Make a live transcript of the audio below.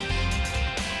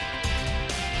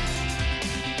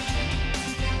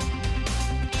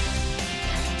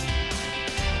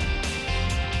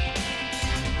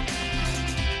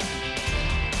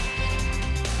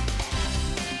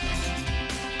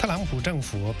普政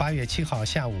府8月7号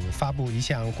下午发布一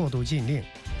项过渡禁令，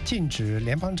禁止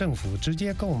联邦政府直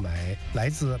接购买来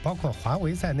自包括华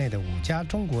为在内的5家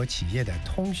中国企业的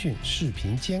通讯、视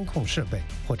频监控设备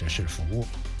或者是服务。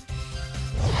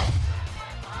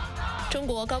中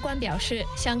国高官表示，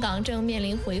香港正面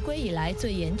临回归以来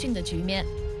最严峻的局面。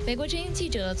美国之音记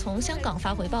者从香港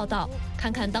发回报道，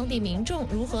看看当地民众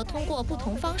如何通过不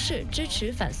同方式支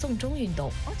持反送中运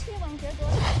动。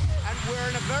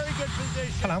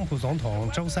特朗普总统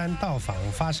周3到访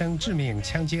发生致命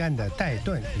枪击案的戴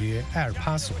顿与埃尔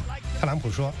帕索。特朗普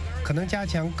说，可能加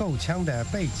强购枪的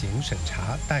背景审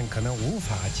查，但可能无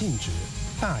法禁止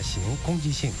大型攻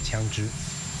击性枪支。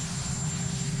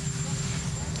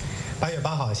8月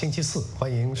8号星期四，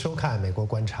欢迎收看《美国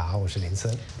观察》，我是林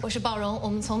森，我是鲍荣，我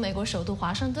们从美国首都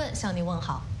华盛顿向您问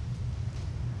好。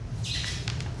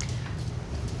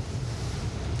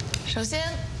首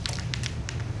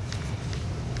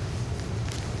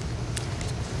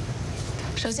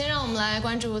先让我们来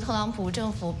关注特朗普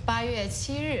政府8月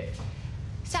7日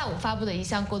下午发布的一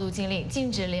项过渡禁令，禁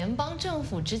止联邦政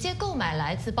府直接购买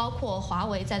来自包括华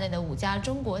为在内的5家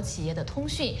中国企业的通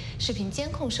讯、视频监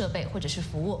控设备或者是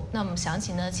服务。那我们详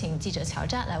情呢，请记者乔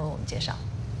战来为我们介绍。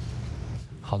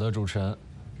好的，主持人。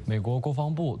美国国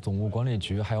防部总务管理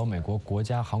局还有美国国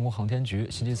家航空航天局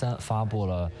星期3发布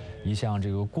了一项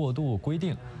这个过渡规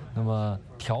定，那么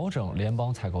调整联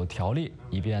邦采购条例，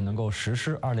以便能够实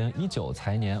施2019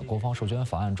财年国防授权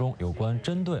法案中有关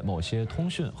针对某些通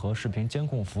讯和视频监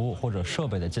控服务或者设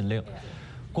备的禁令。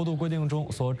过渡规定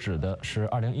中所指的是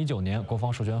2019年国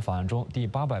防授权法案中第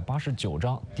889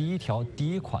章第1条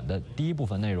第1款的第1部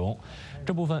分内容。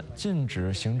这部分禁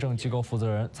止行政机构负责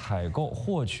人采购、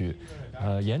获取、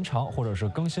延长或者是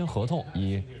更新合同，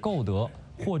以购得、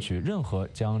获取任何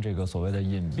将这个所谓的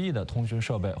隐蔽的通讯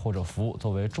设备或者服务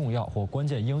作为重要或关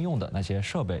键应用的那些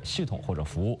设备、系统或者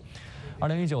服务。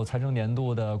2019财政年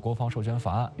度的国防授权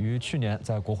法案于去年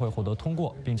在国会获得通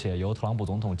过，并且由特朗普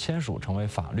总统签署成为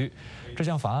法律。这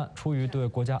项法案出于对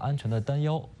国家安全的担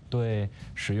忧，对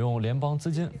使用联邦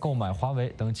资金购买华为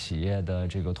等企业的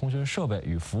这个通讯设备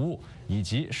与服务以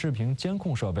及视频监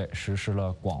控设备实施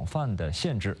了广泛的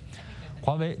限制。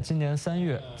华为今年3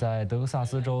月在德克萨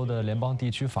斯州的联邦地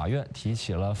区法院提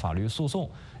起了法律诉讼，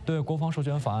对国防授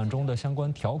权法案中的相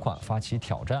关条款发起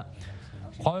挑战。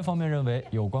华为方面认为，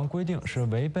有关规定是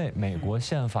违背美国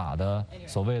宪法的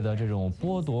所谓的这种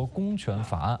剥夺公权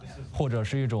法案，或者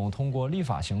是一种通过立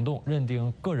法行动认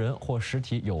定个人或实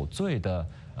体有罪的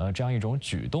这样一种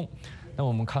举动。那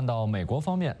我们看到美国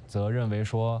方面则认为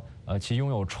说，其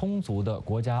拥有充足的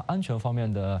国家安全方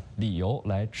面的理由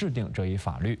来制定这一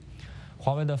法律。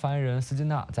华为的发言人斯金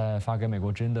纳在发给美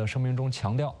国之音的声明中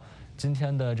强调，今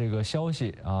天的这个消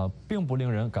息并不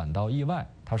令人感到意外。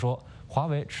他说，华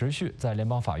为持续在联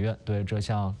邦法院对这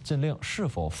项禁令是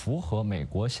否符合美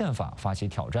国宪法发起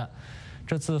挑战。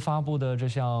这次发布的这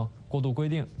项过渡规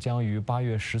定将于8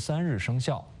月13日生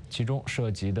效，其中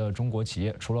涉及的中国企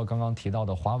业除了刚刚提到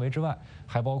的华为之外，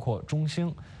还包括中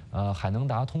兴、海能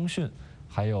达通讯，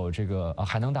还有这个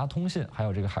海能达通信，还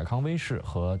有这个海康威视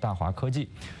和大华科技。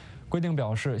规定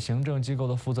表示，行政机构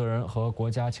的负责人和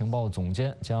国家情报总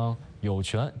监将有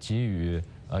权给予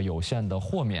有限的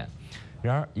豁免。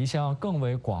然而，一项更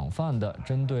为广泛的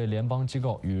针对联邦机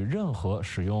构与任何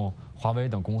使用华为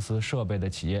等公司设备的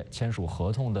企业签署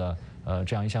合同的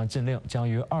这样一项禁令，将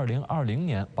于2020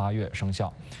年8月生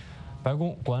效。白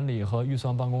宫管理和预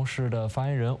算办公室的发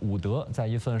言人伍德在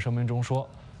一份声明中说，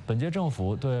本届政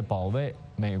府对保卫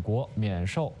美国免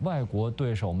受外国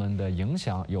对手们的影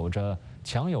响有着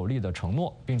强有力的承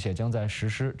诺，并且将在实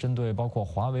施针对包括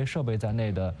华为设备在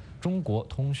内的中国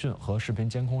通讯和视频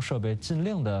监控设备禁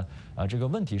令的这个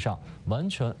问题上，完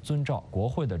全遵照国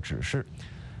会的指示。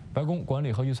白宫管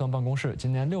理和预算办公室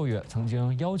今年6月曾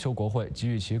经要求国会给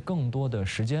予其更多的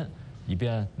时间，以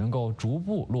便能够逐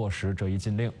步落实这一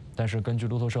禁令。但是根据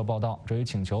路透社报道，这一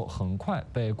请求很快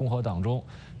被共和党中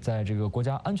在这个国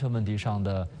家安全问题上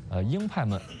的鹰派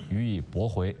们予以驳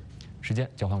回。时间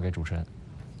交还给主持人。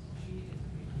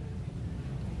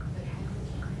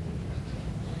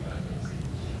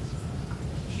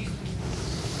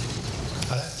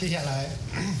好的，接下来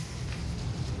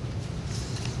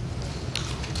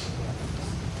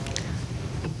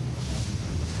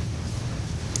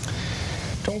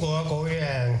中国国务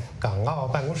院港澳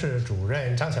办公室主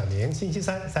任张晓明星期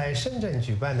3在深圳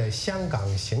举办的香港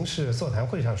形势座谈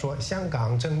会上说，香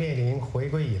港正面临回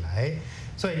归以来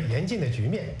最严峻的局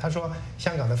面。他说，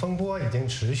香港的风波已经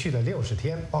持续了60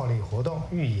天，暴力活动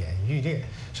愈演愈烈，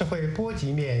社会波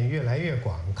及面越来越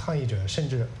广，抗议者甚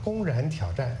至公然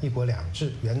挑战“一国两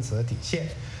制”原则底线。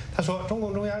他说，中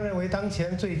共中央认为当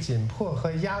前最紧迫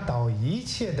和压倒一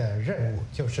切的任务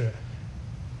就是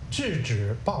制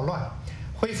止暴乱，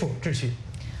恢复秩序。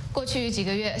过去几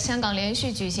个月，香港连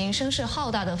续举行声势浩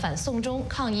大的反送中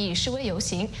抗议示威游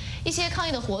行，一些抗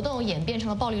议的活动演变成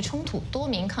了暴力冲突，多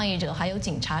名抗议者还有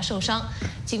警察受伤，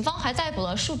警方还逮捕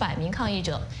了数百名抗议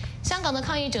者。香港的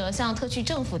抗议者向特区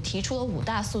政府提出了5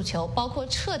大诉求，包括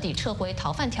彻底撤回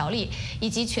逃犯条例，以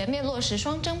及全面落实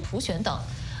双真普选等。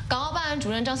港澳办主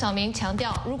任张晓明强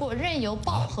调，如果任由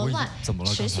暴和乱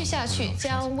持续下去，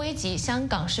将危及香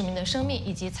港市民的生命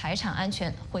以及财产安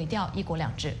全，毁掉一国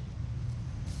两制。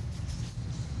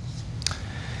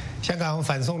香港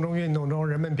反送中运动中，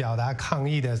人们表达抗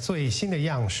议的最新的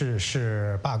样式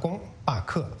是罢工、罢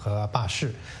课和罢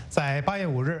市。在8月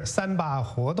5日3罢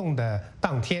活动的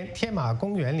当天，天马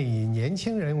公园里以年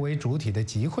轻人为主体的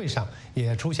集会上，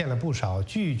也出现了不少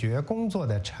拒绝工作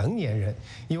的成年人。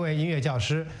一位音乐教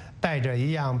师带着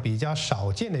一样比较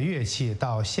少见的乐器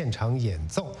到现场演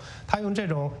奏，他用这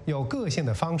种有个性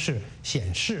的方式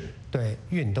显示对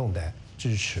运动的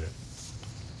支持。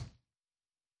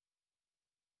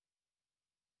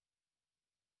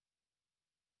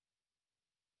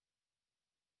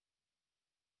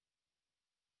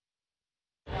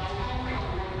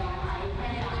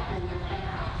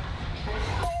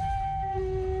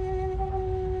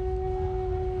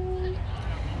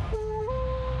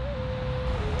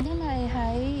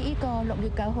6月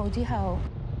9號之後，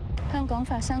香港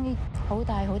發生好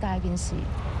大件事。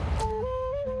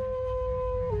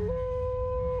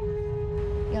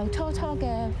由初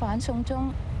嘅反送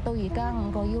中到而家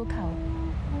5個要求。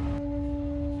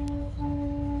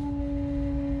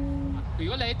如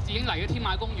果你已經嚟咗天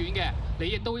馬公園嘅，你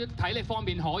亦都睇你方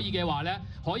便可以嘅話咧，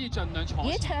可以盡量坐。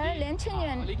而且年輕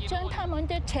人將他們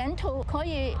的前途可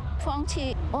以放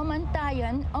棄，我們大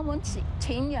人，我們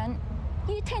前人。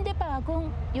一天的罷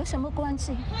工有什麼關係？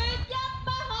缺一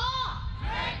不可，缺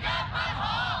一不可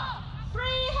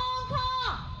 ，Free Hong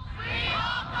Kong，Free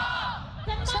Hong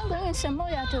Kong。香港人什麼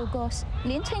也做過，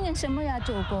年輕人什麼也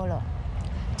做過了。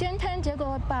今天這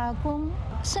個罷工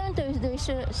相對來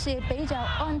說是比較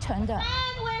安全的。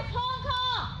Stand with Hong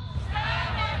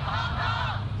Kong，Stand with Hong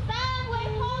Kong，Stand with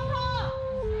Hong Kong。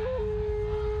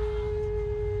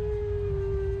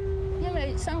因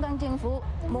為香港政府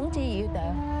懵字語的。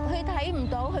佢睇唔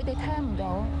到，佢哋聽唔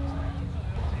到。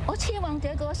我希望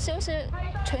這個消息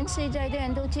全世界的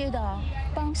人都知道，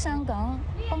幫香港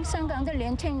的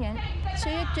年輕人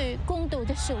說一句公道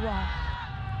的說話。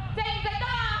值唔值得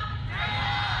啊？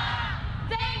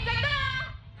值唔值得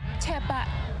啊？1.8尺，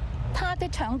它的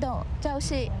長度就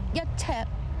是1尺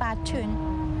8寸。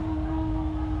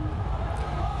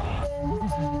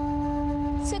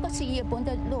這個是日本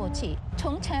的邏輯，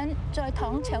從前在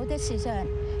唐朝的時候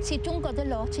是中國的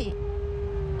邏輯，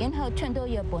然後傳到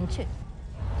日本去。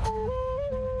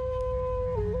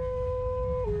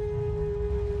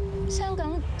香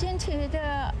港堅持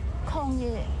的抗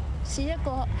議是一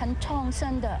個很創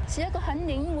新的，是一個很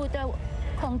靈活的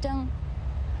抗爭，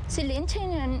是年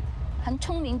輕人很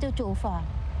聰明的做法。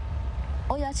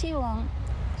我也希望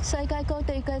世界各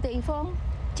地嘅地方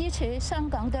支持香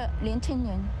港的年輕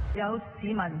人。有市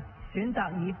民選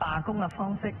擇以罷工嘅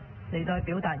方式嚟到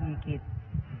表達意見，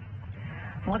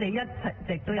我哋一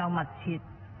直都有密切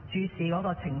注視嗰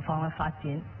個情況嘅發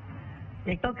展，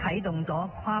亦都啟動咗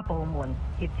跨部門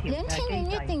協調嘅機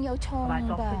制，同埋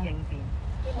作出應變。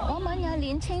我們也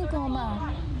年輕過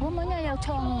嘛，我們也有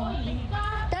錯誤，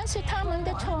但是他們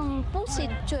的錯誤不是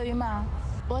罪嘛。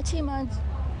我希望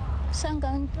香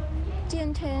港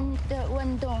今天的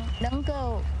運動能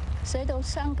夠使到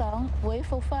香港恢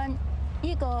復返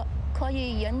一個可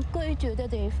以人居住的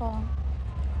地方。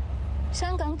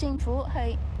香港政府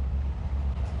係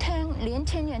聽年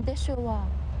輕人的說話，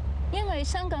因為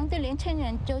香港的年輕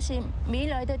人就是未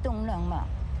來的棟樑嘛。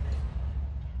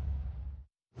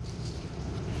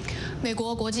美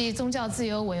国国际宗教自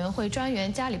由委员会专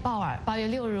员加里鲍尔8月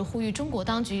6日呼吁中国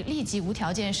当局立即无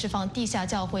条件释放地下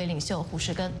教会领袖胡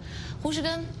士根。胡士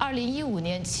根2015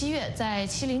年7月在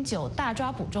709大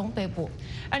抓捕中被捕。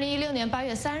2016年8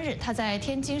月3日，他在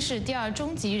天津市第2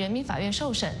中级人民法院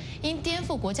受审，因颠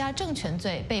覆国家政权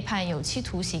罪被判有期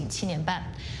徒刑7年半。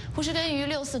胡士根于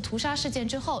6·4屠杀事件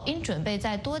之后，因准备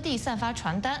在多地散发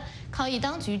传单抗议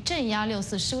当局镇压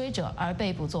6·4示威者而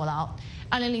被捕坐牢。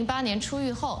2008年出狱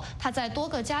后，他在多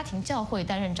个家庭教会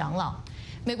担任长老。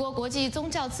美国国际宗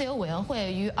教自由委员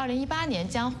会于2018年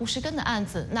将胡适根的案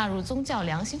子纳入宗教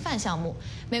良心犯项目。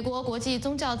美国国际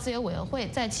宗教自由委员会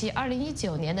在其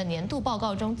2019年的年度报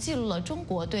告中记录了中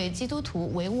国对基督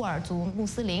徒、维吾尔族穆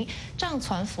斯林、藏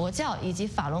传佛教以及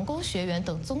法轮功学员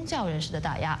等宗教人士的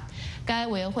打压。该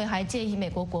委员会还建议美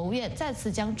国国务院再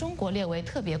次将中国列为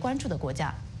特别关注的国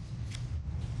家。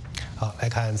好，来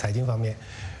看财经方面。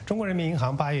中国人民银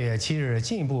行8月7日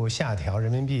进一步下调人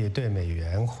民币对美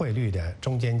元汇率的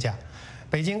中间价。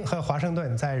北京和华盛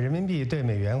顿在人民币对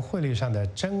美元汇率上的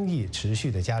争议持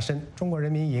续的加深。中国人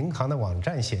民银行的网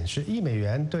站显示，1美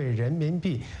元对人民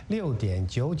币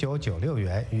6.9996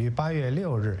元，与8月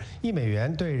6日1美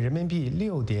元对人民币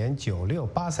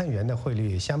6.9683元的汇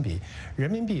率相比，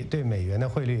人民币对美元的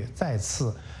汇率再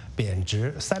次贬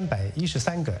值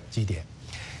313个基点。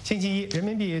星期一，人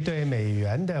民币对美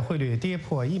元的汇率跌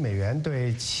破1美元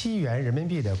对7元人民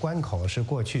币的关口，是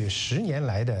过去10年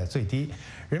来的最低。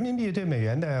人民币对美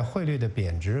元的汇率的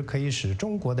贬值可以使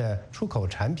中国的出口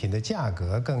产品的价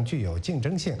格更具有竞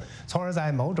争性，从而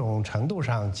在某种程度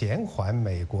上减缓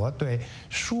美国对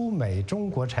输美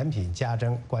中国产品加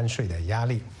征关税的压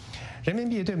力。人民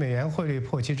币对美元汇率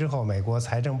破七之后，美国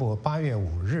财政部8月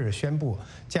5日宣布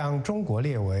将中国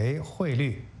列为汇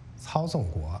率操纵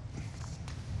国。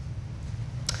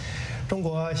中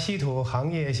国稀土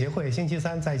行业协会星期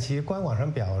三在其官网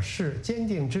上表示，坚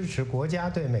定支持国家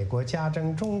对美国加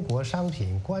征中国商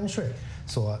品关税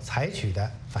所采取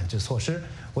的反制措施，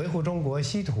维护中国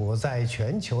稀土在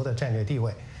全球的战略地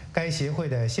位。该协会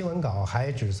的新闻稿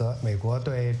还指责美国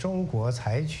对中国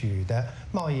采取的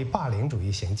贸易霸凌主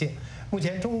义行径。目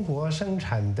前，中国生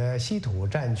产的稀土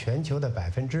占全球的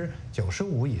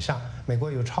95%以上，美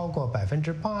国有超过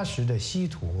80%的稀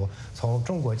土从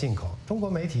中国进口。中国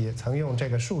媒体曾用这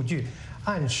个数据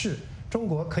暗示中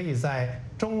国可以在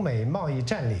中美贸易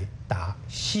战里打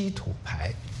稀土牌。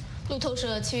路透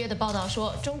社7月的报道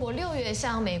说，中国6月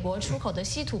向美国出口的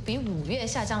稀土比5月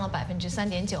下降了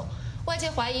3.9%。外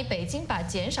界怀疑北京把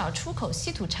减少出口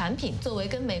稀土产品作为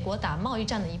跟美国打贸易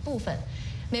战的一部分。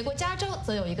美国加州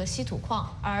则有一个稀土矿，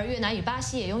而越南与巴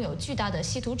西也拥有巨大的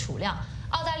稀土储量。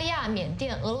澳大利亚、缅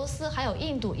甸、俄罗斯还有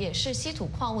印度也是稀土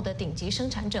矿物的顶级生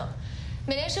产者。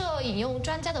美联社引用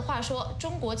专家的话说，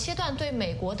中国切断对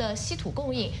美国的稀土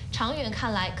供应，长远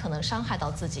看来可能伤害到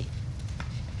自己。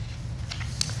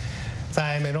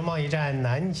在美中贸易战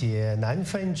难解难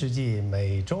分之际，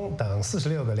美中等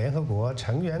46个联合国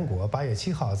成员国8月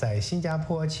7号在新加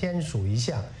坡签署一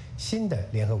项新的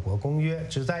联合国公约，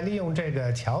旨在利用这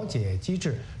个调解机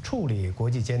制处理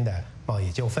国际间的贸易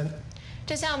纠纷。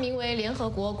这项名为《联合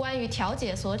国关于调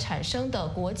解所产生的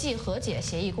国际和解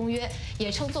协议公约》，也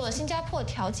称作新加坡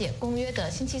调解公约的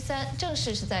星期三正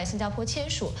式是在新加坡签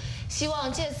署，希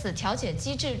望借此调解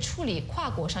机制处理跨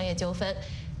国商业纠纷，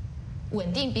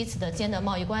稳定彼此的间的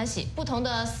贸易关系。不同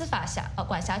的司法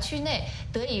管辖区内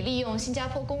得以利用新加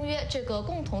坡公约这个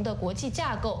共同的国际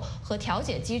架构和调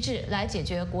解机制来解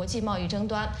决国际贸易争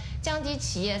端，降低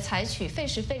企业采取费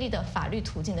时费力的法律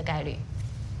途径的概率。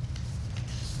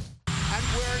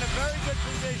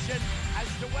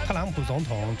特朗普总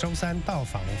统周三到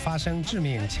访发生致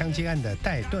命枪击案的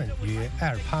戴顿与埃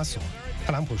尔帕索。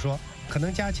特朗普说，可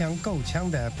能加强购枪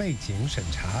的背景审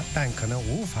查，但可能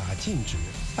无法禁止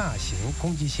大型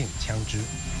攻击性枪支。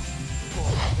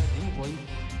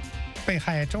被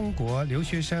害中国留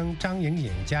学生张莹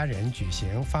莹家人举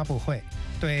行发布会，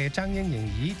对张莹莹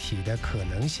遗体的可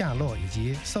能下落以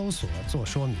及搜索做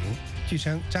说明。据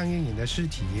称，张莹莹的尸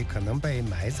体可能被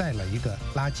埋在了一个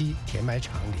垃圾填埋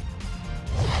场里。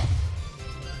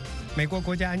美国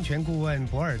国家安全顾问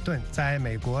博尔顿在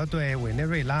美国对委内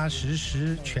瑞拉实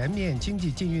施全面经济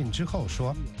禁运之后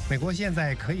说，美国现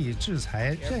在可以制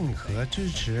裁任何支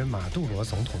持马杜罗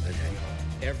总统的人。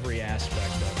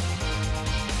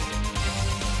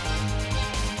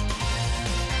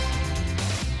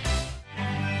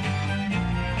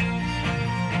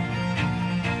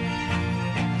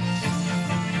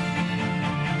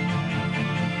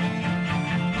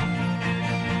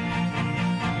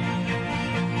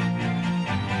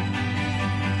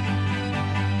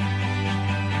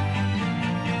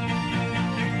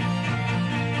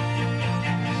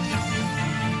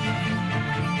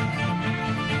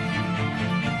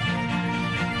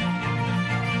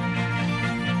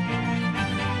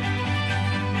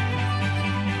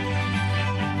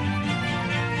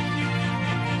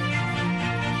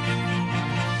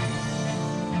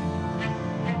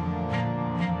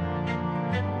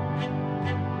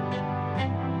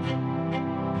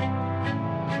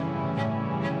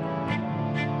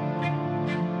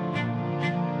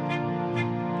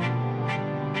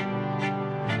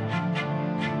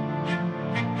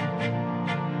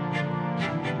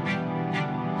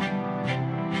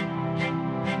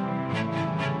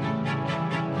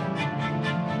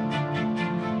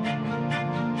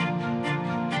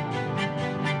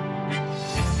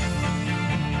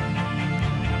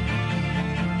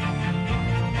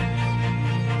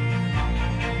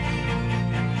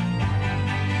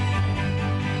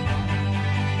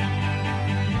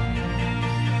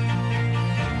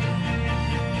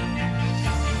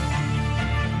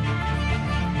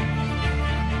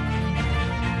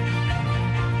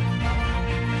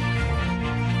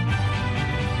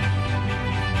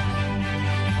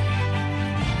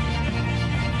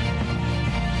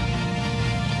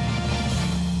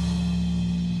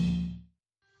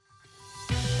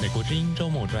之音周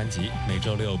末专辑每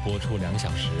周六播出2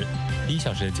小时。第1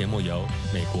小时的节目由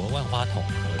美国万花筒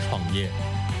和创业，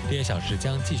第2小时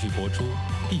将继续播出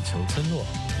地球村落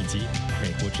以及美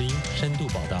国之音深度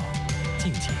报道，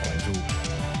敬请关注。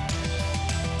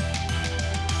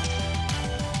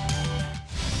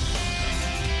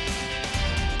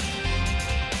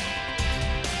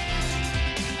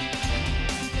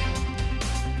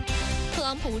特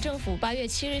朗普政府8月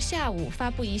7日下午发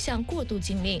布一项过渡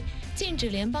禁令，禁止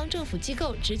联邦政府机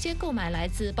构直接购买来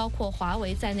自包括华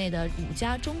为在内的5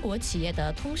家中国企业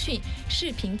的通讯、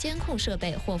视频监控设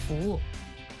备或服务。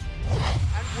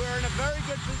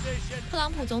特朗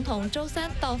普总统周3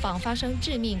到访发生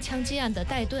致命枪击案的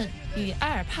戴顿与埃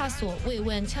尔帕索慰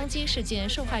问枪击事件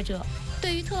受害者。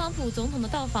对于特朗普总统的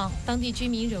到访，当地居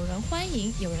民有人欢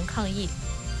迎，有人抗议。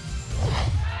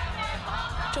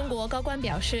中国高官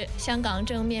表示，香港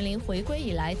正面临回归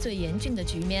以来最严峻的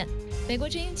局面。美国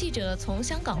之音记者从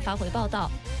香港发回报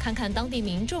道，看看当地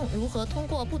民众如何通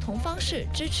过不同方式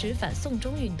支持反送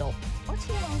中运动。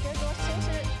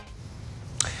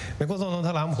美国总统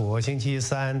特朗普星期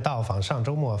3到访上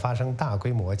周末发生大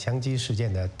规模枪击事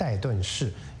件的戴顿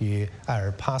市与埃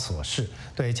尔帕索市，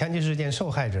对枪击事件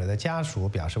受害者的家属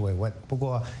表示慰问。不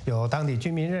过，有当地居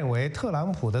民认为特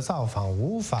朗普的造访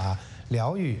无法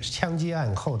疗愈枪击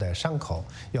案后的伤口。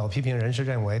有批评人士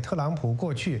认为，特朗普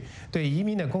过去对移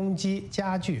民的攻击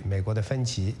加剧美国的分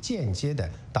歧，间接地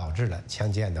导致了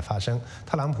枪击案的发生。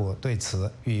特朗普对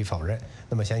此予以否认。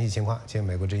那么详细情况，请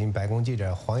美国之音白宫记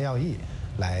者黄耀义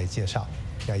来介绍。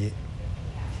耀义。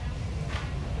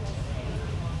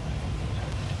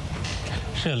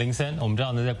是林森，我们知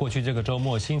道呢，在过去这个周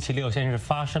末，星期六先是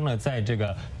发生了在这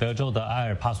个德州的埃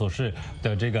尔帕索市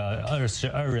的这个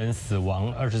22人死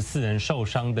亡、24人受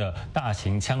伤的大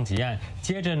型枪击案。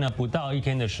接着呢，不到1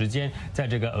天的时间，在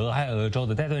这个俄亥俄州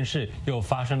的戴顿市又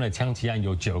发生了枪击案，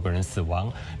有9个人死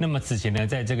亡。那么此前呢，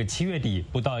在这个7月底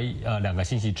不到2个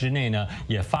星期之内呢，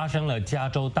也发生了加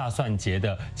州大蒜节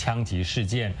的枪击事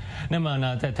件。那么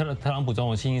呢，在特朗普总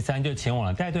统星期3就前往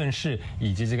了戴顿市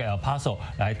以及这个 El Paso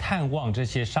来探望这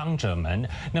些伤者们。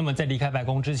那么在离开白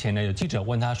宫之前呢，有记者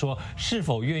问他说，是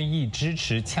否愿意支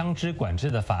持枪支管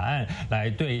制的法案，来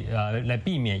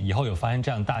避免以后有发生这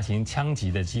样大型枪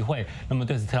击的机会。那么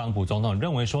对此，特朗普总统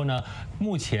认为说呢，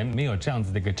目前没有这样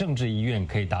子的一个政治意愿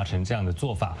可以达成这样的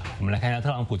做法。我们来看一下特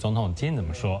朗普总统今天怎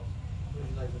么说。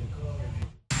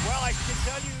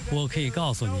我可以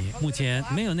告诉你，目前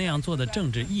没有那样做的政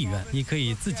治意愿。你可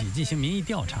以自己进行民意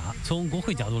调查。从国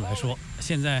会角度来说，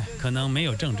现在可能没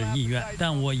有政治意愿，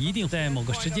但我一定在某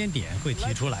个时间点会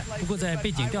提出来。不过在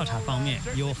背景调查方面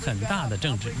有很大的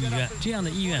政治意愿，这样的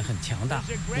意愿很强大。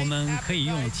我们可以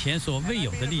用前所未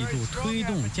有的力度推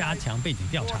动加强背景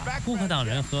调查。共和党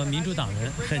人和民主党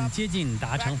人很接近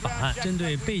达成法案，针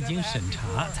对背景审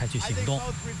查采取行动。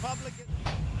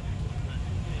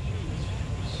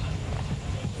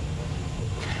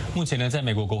目前呢，在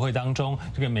美国国会当中，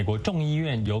这个美国众议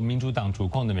院由民主党主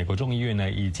控的美国众议院呢，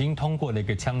已经通过了一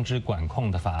个枪支管控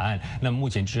的法案。那么目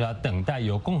前就是要等待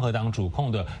由共和党主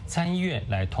控的参议院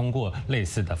来通过类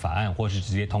似的法案，或是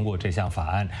直接通过这项法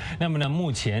案。那么呢，目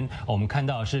前我们看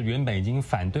到是原本已经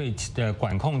反对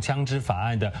管控枪支法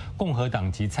案的共和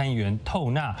党籍参议员透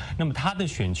纳，那么他的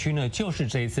选区呢，就是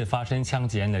这一次发生枪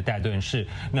击案的戴顿市。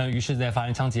那于是，在发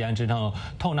生枪击案之后，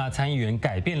透纳参议员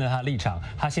改变了他的立场，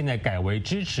他现在改为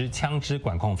支持枪支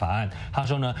管控法案。他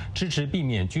说呢，支持避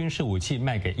免军事武器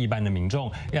卖给一般的民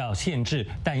众，要限制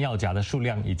弹药夹的数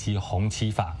量以及红旗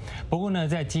法。不过呢，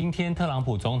在今天特朗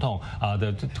普总统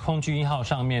的空军1号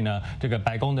上面呢，这个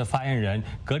白宫的发言人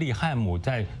格里汉姆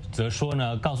则说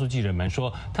呢，告诉记者们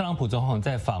说，特朗普总统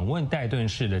在访问戴顿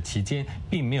市的期间，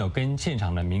并没有跟现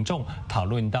场的民众讨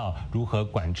论到如何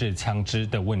管制枪支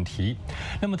的问题。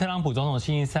那么特朗普总统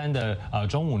星期3的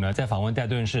中午呢，在访问戴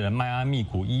顿市的迈阿密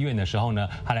谷医院的时候呢，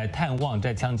他来探望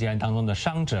在枪击案当中的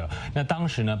伤者。那当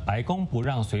时呢，白宫不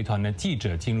让随团的记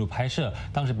者进入拍摄。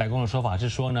当时白宫的说法是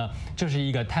说呢，这是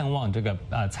一个探望这个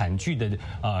惨剧的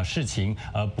事情，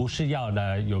不是要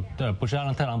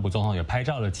让特朗普总统有拍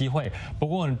照的机会。不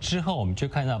过之后我们就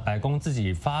看到白宫自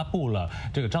己发布了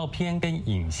这个照片跟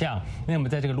影像。那么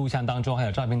在这个录像当中还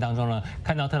有照片当中呢，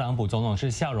看到特朗普总统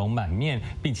是笑容满面，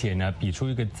并且呢比出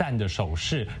一个赞的手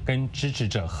势，跟支持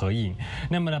者合影。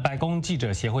那么呢，白宫记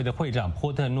者协会的会长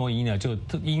波特特诺伊呢就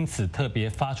因此特别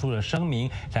发出了声明，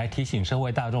来提醒社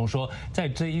会大众说，在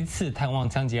这一次探望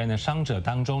枪击案的伤者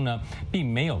当中呢，并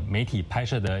没有媒体拍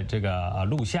摄的这个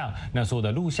录像，那所有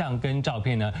的录像跟照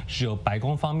片呢是由白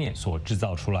宫方面所制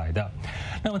造出来的。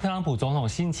那么特朗普总统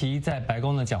星期一在白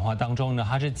宫的讲话当中呢，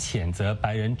他是谴责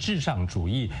白人至上主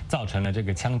义造成了这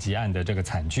个枪击案的这个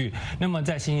惨剧。那么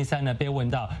在星期三呢，被问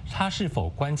到他是否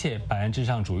关切白人至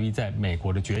上主义在美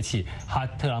国的崛起，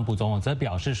特朗普总统则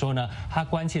表示说呢，他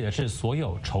关切的是所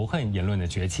有仇恨言论的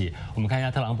崛起。我们看一下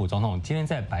特朗普总统今天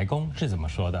在白宫是怎么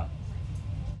说的。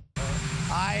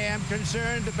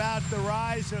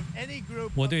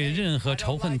我对任何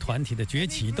仇恨团体的崛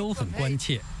起都很关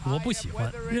切。我不喜欢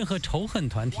任何仇恨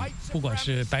团体，不管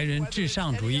是白人至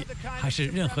上主义，还是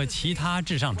任何其他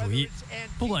至上主义，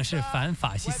不管是反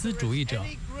法西斯主义者，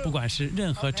不管是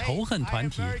任何仇恨团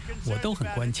体，我都很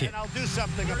关切。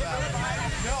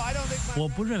我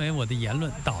不认为我的言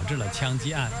论导致了枪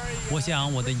击案，我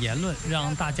想我的言论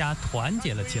让大家团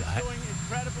结了起来。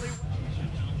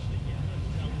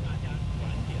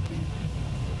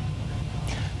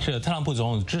是特朗普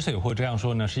总统之所以会这样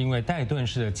说呢，是因为戴顿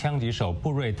市的枪击手布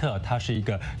瑞特，他是一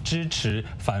个支持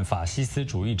反法西斯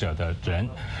主义者的人。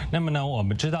那么呢，我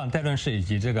们知道戴顿市以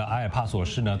及这个阿尔帕索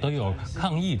市呢，都有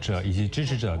抗议者以及支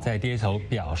持者在街头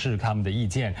表示他们的意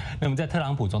见。那么在特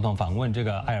朗普总统访问这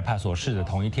个阿尔帕索市的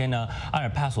同一天呢，阿尔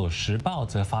帕索时报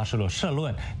则发出了社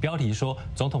论，标题说：“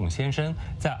总统先生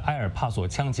在阿尔帕索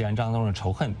枪击案当中的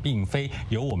仇恨，并非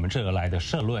由我们这而来的。”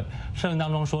社论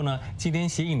当中说呢，今天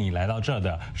吸引你来到这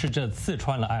的是这刺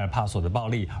穿了阿尔帕索的暴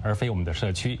力，而非我们的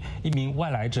社区。一名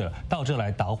外来者到这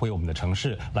来捣毁我们的城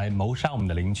市，来谋杀我们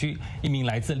的邻居。一名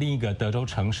来自另一个德州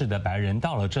城市的白人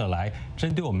到了这来，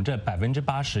针对我们这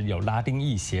80%有拉丁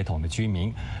裔血统的居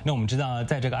民。那我们知道，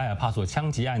在这个阿尔帕索枪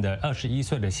击案的21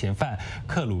岁的嫌犯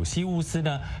克鲁西乌斯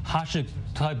呢，他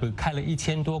开了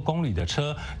1000多公里的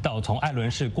车从艾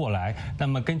伦市过来。那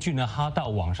么根据呢他到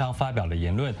网上发表的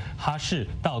言论，他是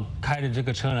开的这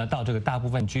个车呢到这个大部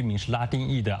分居民是拉丁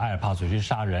裔的阿尔帕索去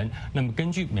杀人。那么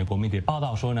根据美国媒体报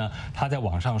道说呢，他在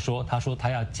网上说，他说他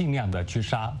要尽量的去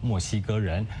杀墨西哥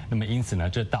人。那么因此呢，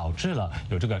这导致了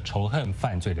有这个仇恨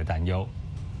犯罪的担忧。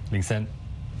林森，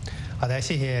好的，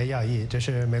谢谢耀义，这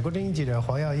是美国之音记者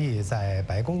黄耀义在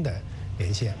白宫的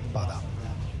连线报道。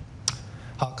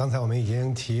好，刚才我们已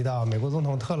经提到，美国总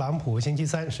统特朗普星期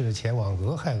三是前往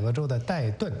俄亥俄州的戴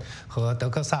顿和德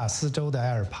克萨斯州的埃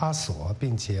尔帕索，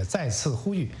并且再次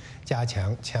呼吁加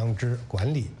强枪支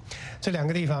管理。这两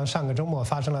个地方上个周末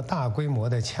发生了大规模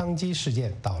的枪击事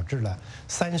件，导致了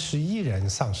31人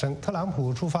丧生。特朗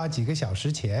普出发几个小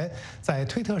时前，在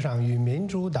推特上与民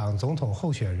主党总统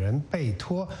候选人贝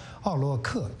托·奥洛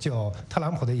克就特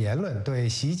朗普的言论对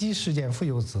袭击事件负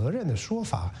有责任的说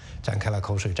法展开了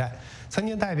口水战。曾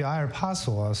经代表埃尔帕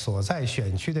索所在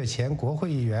选区的前国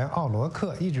会议员奥罗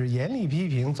克一直严厉批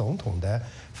评总统的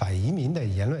反移民的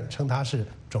言论，称他是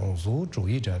种族主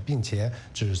义者，并且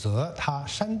指责他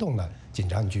煽动了紧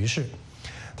张局势。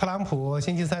特朗普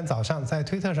星期三早上在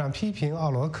推特上批评奥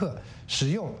罗克使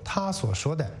用他所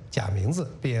说的假名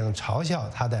字，并嘲笑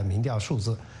他的民调数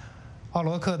字。奥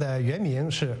罗克的原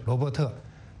名是罗伯特。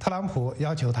特朗普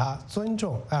要求他尊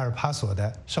重埃尔帕索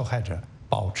的受害者，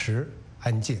保持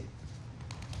安静。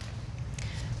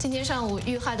今天上午，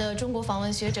遇害的中国访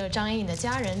问学者张莹颖的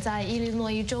家人在伊利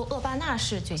诺伊州厄巴纳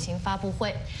市举行发布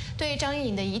会，对张莹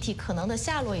颖的遗体可能的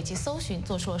下落以及搜寻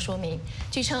做出了说明。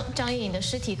据称，张莹颖的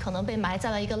尸体可能被埋在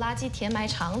了一个垃圾填埋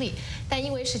场里，但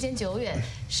因为时间久远，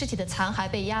尸体的残骸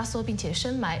被压缩并且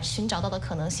深埋，寻找到的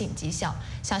可能性极小。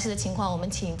详细的情况，我们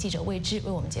请记者魏之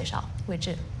为我们介绍。魏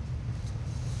之。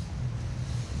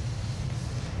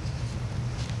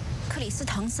克里斯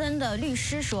滕森的律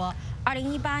师说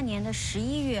，2018年的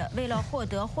11月，为了获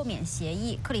得豁免协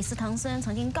议，克里斯滕森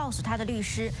曾经告诉他的律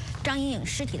师张莹颖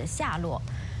尸体的下落。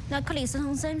那克里斯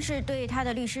滕森是对他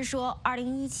的律师说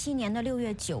，2017年的6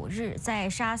月9日，在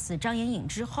杀死张莹颖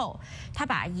之后，他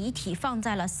把遗体放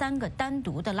在了3个单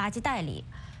独的垃圾袋里。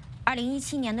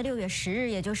2017年的6月10日，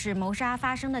也就是谋杀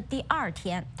发生的第2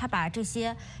天，他把这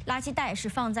些垃圾袋是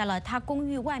放在了他公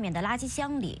寓外面的垃圾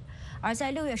箱里。而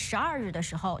在6月12日的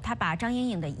时候，他把张莹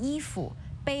颖的衣服、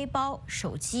背包、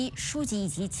手机、书籍以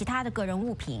及其他的个人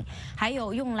物品，还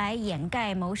有用来掩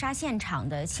盖谋杀现场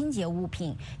的清洁物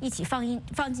品，一起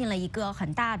放进了一个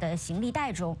很大的行李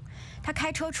袋中。他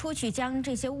开车出去，将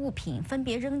这些物品分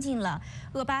别扔进了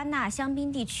厄巴纳香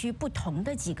槟地区不同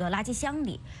的几个垃圾箱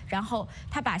里，然后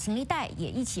他把行李袋也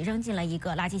一起扔进了一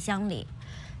个垃圾箱里。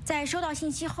在收到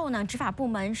信息后呢，执法部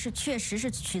门确实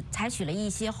是采取了一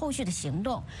些后续的行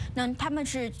动。那他们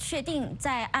是确定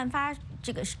在案发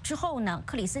这个之后呢，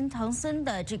克里斯滕森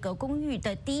的这个公寓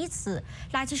的第一次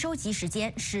垃圾收集时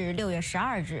间是6月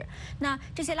12日。那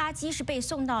这些垃圾是被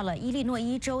送到了伊利诺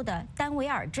伊州的丹维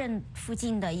尔镇附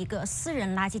近的一个私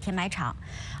人垃圾填埋场，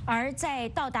而在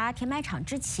到达填埋场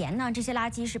之前呢，这些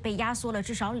垃圾是被压缩了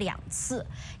至少2次，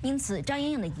因此张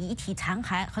莹莹的遗体残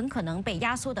骸很可能被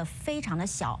压缩得非常的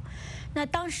小。那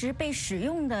当时被使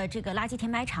用的这个垃圾填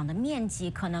埋场的面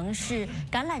积可能是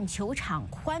橄榄球场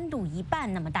宽度1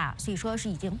半那么大，所以说是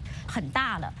已经很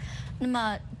大了。那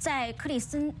么在克里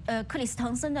斯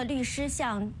滕森的律师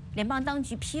向联邦当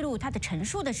局披露他的陈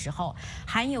述的时候，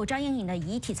含有张莹莹的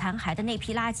遗体残骸的那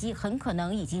批垃圾很可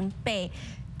能已经被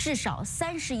至少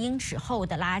30英尺厚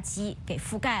的垃圾给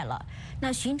覆盖了。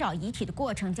那寻找遗体的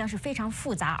过程将是非常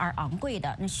复杂而昂贵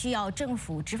的，那需要政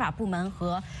府执法部门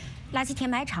和垃圾填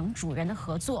埋场主人的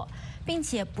合作，并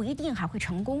且不一定还会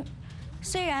成功。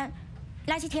虽然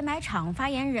垃圾填埋场发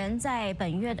言人在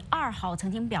本月2号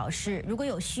曾经表示，如果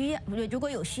有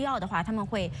需要的话，他们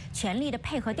会全力的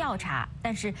配合调查，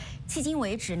但是迄今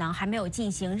为止呢，还没有进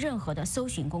行任何的搜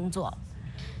寻工作。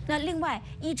那另外，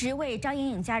一直为张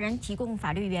莹莹家人提供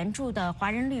法律援助的华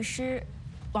人律师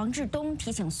王志东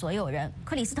提醒所有人，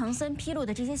克里斯滕森披露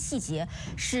的这些细节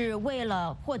是为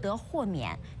了获得豁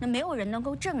免，那没有人能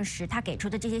够证实他给出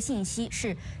的这些信息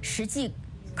是实际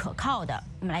可靠的。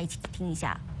我们来一起听一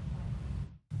下。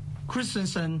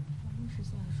Christensen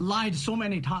lied so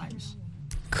many times.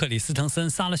 克里斯滕森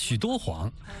撒了许多谎，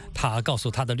他告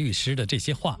诉他的律师的这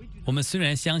些话，我们虽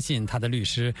然相信他的律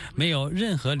师没有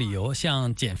任何理由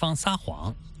向检方撒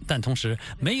谎，但同时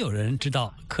没有人知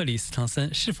道克里斯滕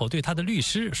森是否对他的律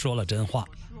师说了真话。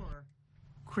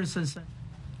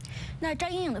那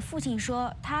张莹莹的父亲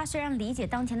说，他虽然理解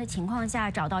当前的情况下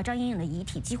找到张莹莹的遗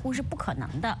体几乎是不可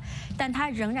能的，但他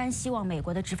仍然希望美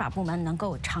国的执法部门能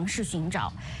够尝试寻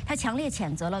找。他强烈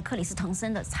谴责了克里斯滕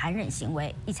森的残忍行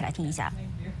为。一起来听一下。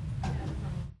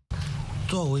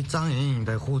作为张莹莹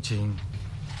的父亲，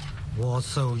我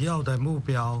首要的目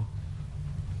标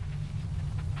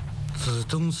始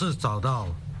终是找到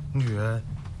女儿，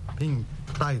并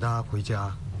带她回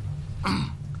家。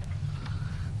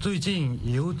最近，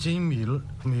尤金米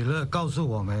勒告诉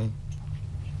我们，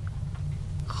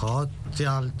和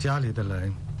家里的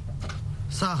人，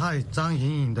杀害张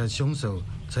莹莹的凶手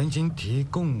曾经提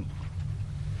供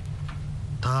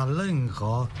他任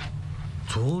何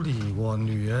处理我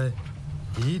女儿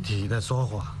遗体的说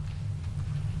法。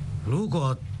如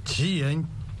果其言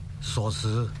所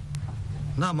实，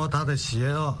那么他的邪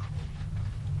恶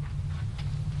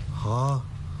和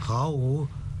毫无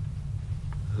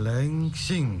人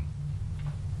性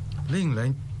令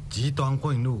人极端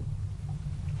愤怒。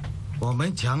我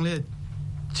们强烈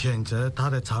谴责他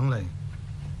的残忍、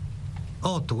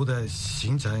恶毒的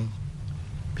行程，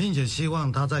并且希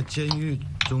望他在监狱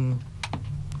中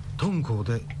痛苦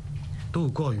地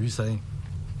度过余生，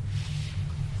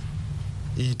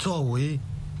以作为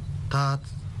他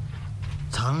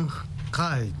残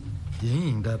害莹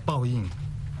莹的报应。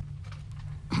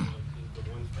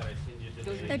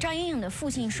那张莹莹的父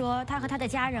亲说，他和他的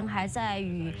家人还在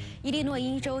与伊利诺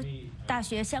伊州大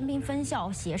学香槟分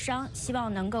校协商，希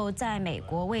望能够在美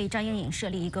国为张莹莹设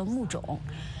立一个墓冢。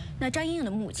那张莹莹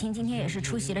的母亲今天也是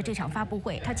出席了这场发布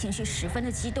会，她情绪十分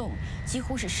的激动，几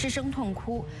乎是失声痛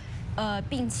哭。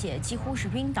并且几乎是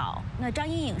晕倒。那张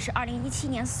莹莹是2017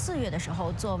年4月的时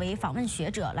候，作为访问学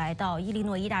者来到伊利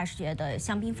诺伊大学的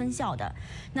香槟分校的。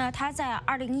那她在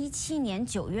2017年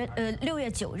6月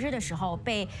9日的时候，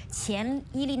被前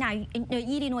伊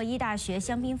利诺伊大学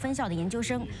香槟分校的研究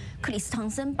生克里斯滕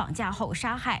森绑架后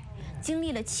杀害。经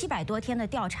历了700多天的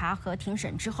调查和庭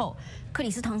审之后，克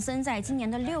里斯滕森在今年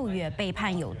的6月被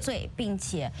判有罪，并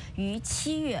且于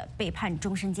7月被判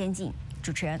终身监禁。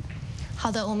主持人。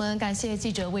好的，我们感谢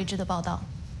记者魏之的报道。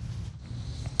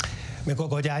美国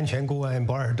国家安全顾问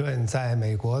博尔顿在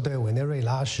美国对委内瑞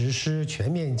拉实施全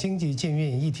面经济禁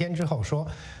运1天之后说，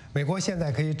美国现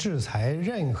在可以制裁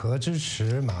任何支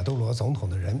持马杜罗总统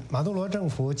的人。马杜罗政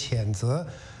府谴责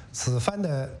此番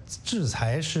的制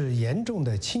裁是严重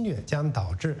的侵略，将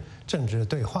导致政治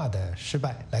对话的失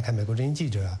败。来看美国之音记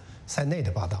者塞内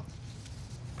的报道。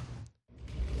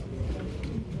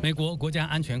美国国家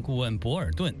安全顾问博尔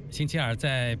顿星期二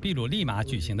在秘鲁利马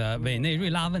举行的委内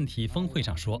瑞拉问题峰会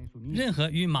上说，任何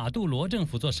与马杜罗政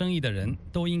府做生意的人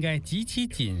都应该极其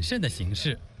谨慎地行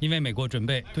事，因为美国准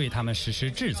备对他们实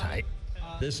施制裁。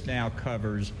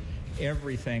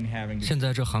现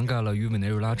在这涵盖了与委内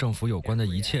瑞拉政府有关的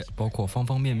一切，包括方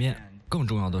方面面。更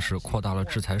重要的是，扩大了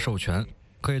制裁授权，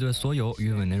可以对所有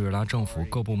与委内瑞拉政府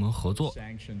各部门合作、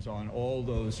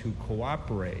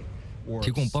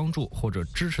提供帮助或者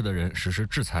支持的人实施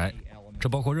制裁。这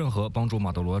包括任何帮助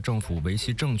马杜罗政府维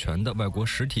系政权的外国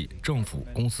实体、政府、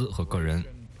公司和个人。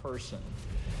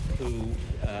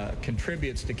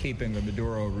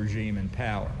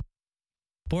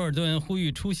博尔顿呼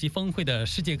吁出席峰会的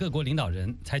世界各国领导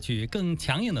人采取更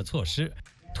强硬的措施，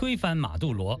推翻马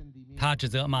杜罗。他指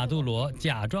责马杜罗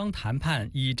假装谈判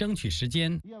以争取时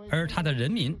间，而他的人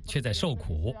民却在受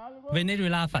苦。委内瑞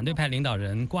拉反对派领导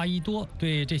人瓜伊多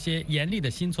对这些严厉的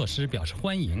新措施表示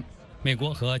欢迎。美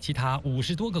国和其他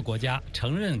50多个国家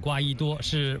承认瓜伊多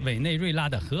是委内瑞拉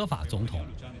的合法总统。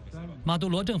马杜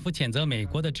罗政府谴责美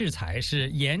国的制裁是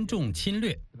严重侵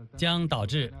略，将导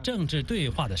致政治对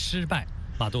话的失败。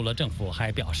马杜罗政府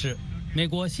还表示，美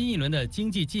国新一轮的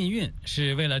经济禁运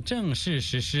是为了正式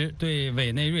实施对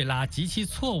委内瑞拉极其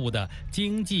错误的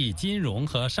经济、金融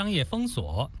和商业封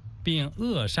锁，并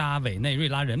扼杀委内瑞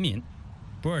拉人民。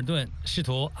博尔顿试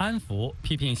图安抚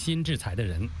批评新制裁的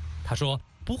人，他说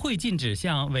不会禁止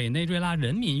向委内瑞拉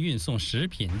人民运送食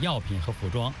品、药品和服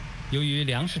装。由于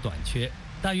粮食短缺，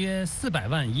大约400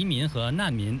万移民和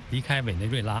难民离开委内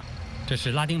瑞拉，这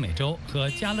是拉丁美洲和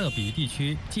加勒比地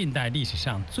区近代历史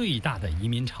上最大的移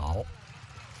民潮。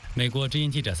美国之音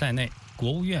记者塞内，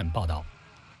国务院报道。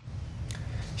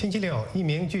星期六，一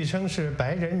名据称是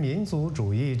白人民族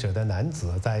主义者的男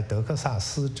子在德克萨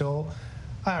斯州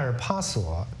埃尔帕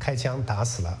索开枪打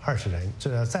死了20人，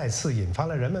这再次引发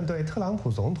了人们对特朗普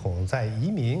总统在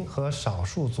移民和少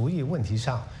数族裔问题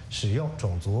上使用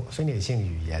种族分裂性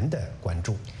语言的关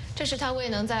注。这是他未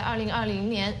能在2020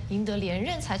年赢得连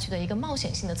任采取的一个冒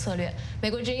险性的策略。美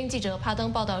国之音记者帕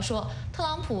登报道说，特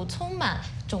朗普充满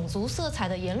种族色彩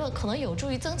的言论可能有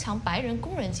助于增强白人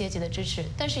工人阶级的支持，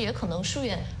但是也可能疏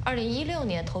远2016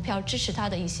年投票支持他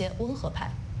的一些温和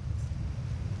派。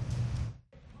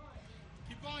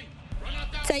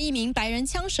在一名白人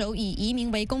枪手以移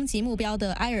民为攻击目标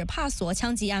的埃尔帕索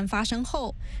枪击案发生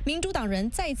后，民主党人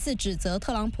再次指责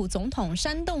特朗普总统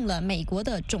煽动了美国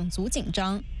的种族紧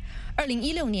张。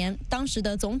2016年，当时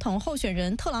的总统候选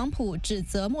人特朗普指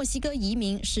责墨西哥移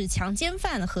民是强奸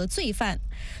犯和罪犯。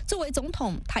作为总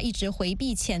统，他一直回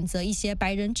避谴责一些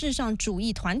白人至上主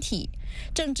义团体。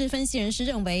政治分析人士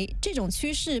认为，这种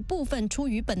趋势部分出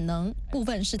于本能，部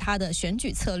分是他的选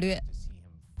举策略。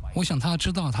我想他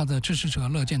知道他的支持者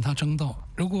乐见他争斗。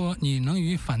如果你能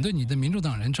与反对你的民主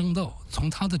党人争斗，从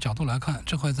他的角度来看，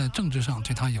这会在政治上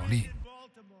对他有利。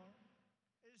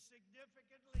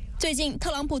最近，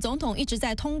特朗普总统一直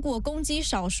在通过攻击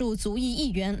少数族裔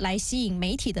议员来吸引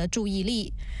媒体的注意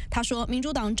力。他说，民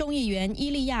主党众议员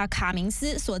伊利亚·卡明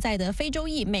斯所在的非洲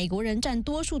裔美国人占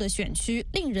多数的选区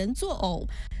令人作呕。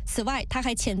此外，他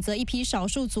还谴责一批少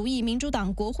数族裔民主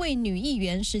党国会女议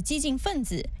员是激进分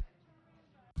子。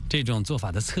这种做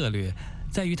法的策略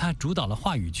在于他主导了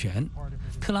话语权。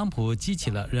特朗普激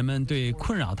起了人们对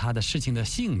困扰他的事情的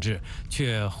兴致，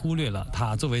却忽略了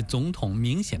他作为总统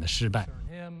明显的失败。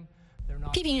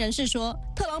批评人士说，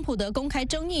特朗普的公开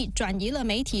争议转移了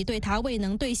媒体对他未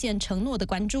能兑现承诺的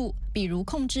关注，比如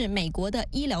控制美国的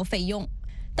医疗费用。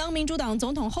当民主党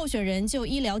总统候选人就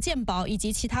医疗健保以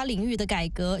及其他领域的改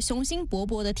革雄心勃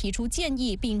勃地提出建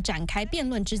议并展开辩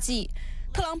论之际，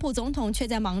特朗普总统却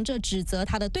在忙着指责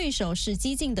他的对手是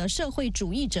激进的社会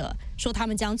主义者，说他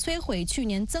们将摧毁去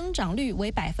年增长率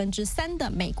为3%的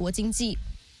美国经济。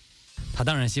他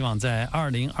当然希望在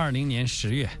2020年10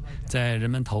月，在人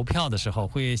们投票的时候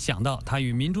会想到他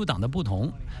与民主党的不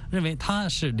同，认为他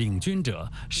是领军者，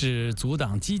是阻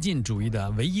挡激进主义的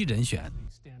唯一人选。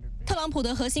特朗普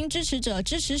的核心支持者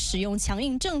支持使用强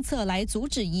硬政策来阻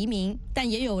止移民，但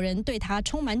也有人对他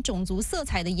充满种族色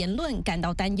彩的言论感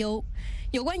到担忧。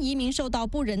有关移民受到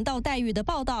不人道待遇的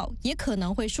报道，也可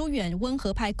能会疏远温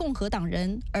和派共和党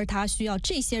人，而他需要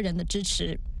这些人的支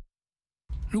持。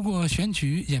如果选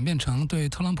举演变成对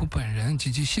特朗普本人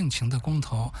及其性情的公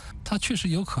投，他确实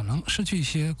有可能失去一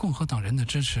些共和党人的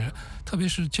支持，特别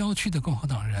是郊区的共和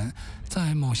党人，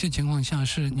在某些情况下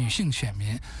是女性选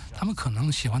民，他们可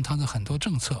能喜欢他的很多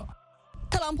政策。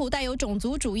特朗普带有种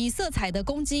族主义色彩的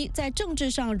攻击在政治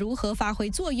上如何发挥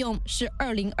作用，是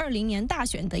2020年大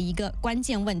选的一个关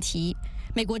键问题。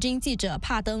美国之音记者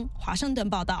帕登，华盛顿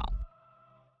报道。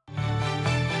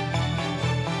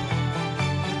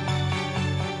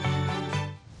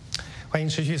欢迎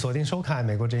持续锁定收看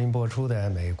美国之音播出的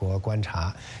《美国观察》。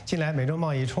近来，美中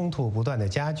贸易冲突不断的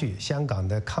加剧，香港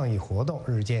的抗议活动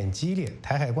日渐激烈，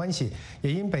台海关系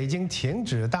也因北京停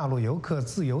止大陆游客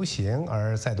自由行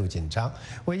而再度紧张。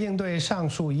为应对上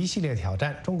述一系列挑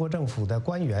战，中国政府的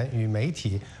官员与媒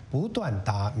体不断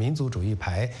打民族主义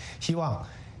牌，希望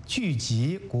聚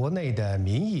集国内的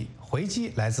民意，回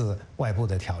击来自外部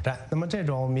的挑战。那么这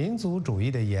种民族主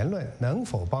义的言论能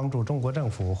否帮助中国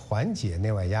政府缓解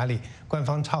内外压力？官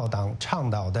方倡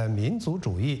导的民族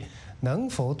主义能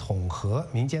否统合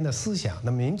民间的思想？那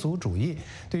么民族主义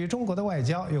对于中国的外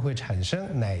交又会产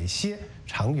生哪些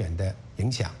长远的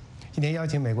影响？今天邀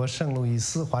请美国圣路易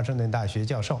斯华盛顿大学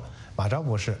教授马昭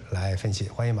博士来分析。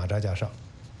欢迎马昭教授。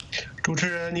主持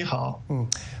人你好。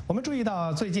我们注意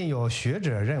到最近有学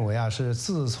者认为是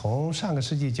自从上个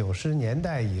世纪90年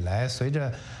代以来，随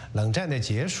着冷战的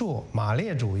结束，马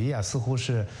列主义似乎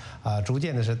是逐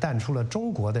渐的是淡出了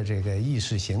中国的这个意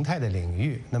识形态的领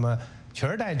域，那么取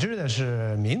而代之的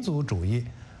是民族主义。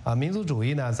民族主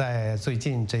义呢，在最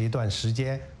近这一段时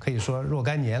间，可以说若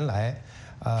干年来，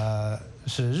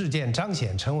是日渐彰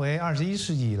显，成为21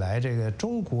世纪以来这个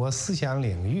中国思想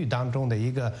领域当中的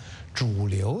一个主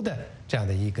流的这样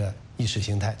的一个意识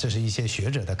形态。这是一些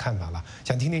学者的看法了，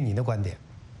想听听你的观点。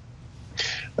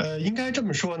应该这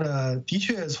么说呢，的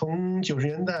确从90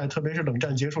年代，特别是冷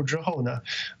战结束之后呢，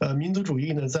民族主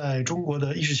义呢在中国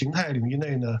的意识形态领域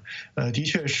内呢，的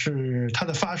确是它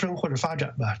的发生或者发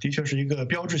展吧，的确是一个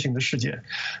标志性的事件。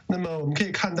那么我们可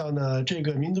以看到呢，这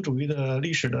个民族主义的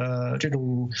历史的这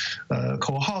种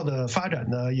口号的发展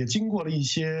呢，也经过了一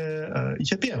些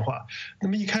变化。那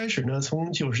么一开始呢，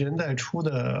从90年代初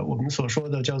的我们所说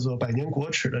的叫做百年国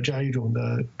耻的这样一种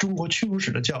的中国屈辱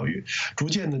史的教育，逐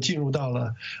渐的进入到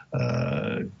了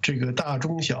这个大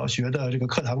中小学的这个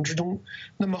课堂之中。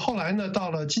那么后来呢，到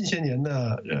了近些年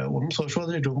呢，我们所说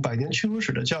的这种百年屈辱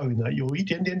史的教育呢，有一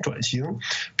点点转型，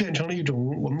变成了一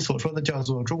种我们所说的叫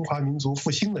做中华民族复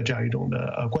兴的这样一种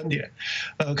的观点。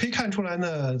可以看出来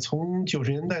呢，从90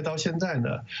年代到现在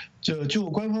呢，就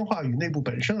官方话语内部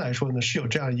本身来说呢，是有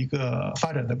这样一个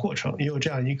发展的过程，也有这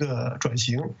样一个转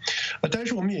型。但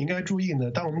是我们也应该注意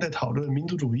呢，当我们在讨论民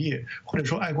族主义或者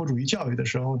说爱国主义教育的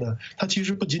时候呢，它其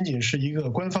实不仅仅是一个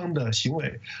官方的行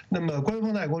为。那么官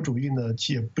方的爱国主义呢，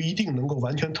也不一定能够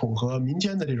完全统合民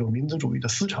间的这种民族主义的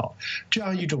思潮，这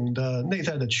样一种的内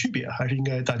在的区别，还是应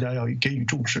该大家要给予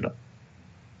重视的。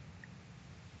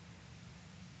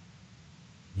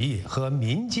和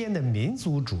民间的民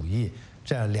族主义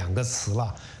这两个词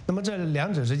了，那么这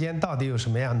两者之间到底有什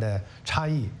么样的差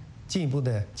异？进一步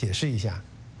的解释一下。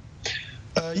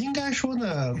应该说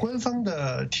呢，官方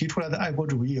的提出来的爱国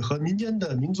主义和民间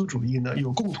的民族主义呢，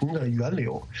有共同的源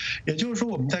流。也就是说，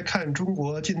我们在看中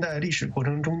国近代历史过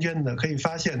程中间呢，可以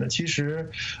发现呢，其实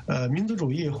民族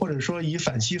主义或者说以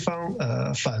反西方、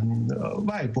反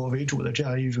外国为主的这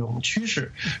样一种趋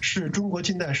势，是中国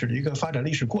近代史的一个发展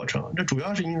历史过程。这主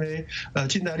要是因为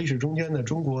近代历史中间呢，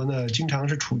中国呢经常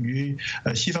是处于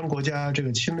西方国家这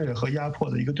个侵略和压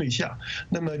迫的一个对象。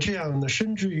那么这样呢，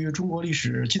深植于中国历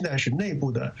史近代史内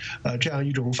部的这样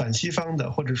一种反西方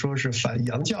的或者说是反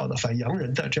洋教的反洋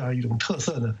人的这样一种特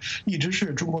色呢，一直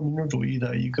是中国民族主义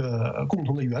的一个共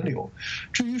同的源流。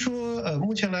至于说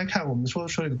目前来看，我们说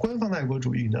这个官方的爱国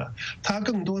主义呢，它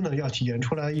更多呢要体现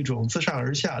出来一种自上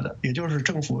而下的，也就是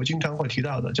政府经常会提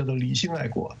到的叫做理性爱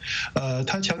国。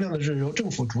它强调的是由政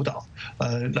府主导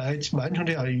来完成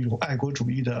这样一种爱国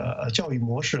主义的教育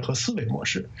模式和思维模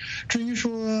式。至于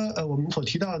说我们所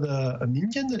提到的民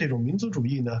间的这种民族主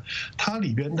义呢，它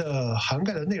里边的涵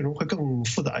盖的内容会更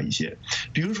复杂一些。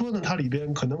比如说呢，它里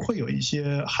边可能会有一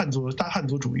些大汉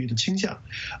族主义的倾向，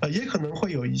也可能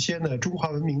会有一些呢中华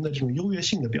文明的这种优越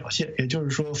性的表现，也就是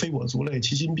说非我族类，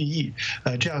其心必异，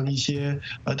这样一些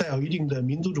带有一定的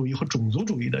民族主义和种族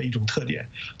主义的一种特点。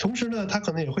同时呢，它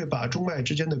可能也会把中外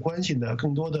之间的关系呢，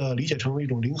更多的理解成为一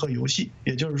种零和游戏，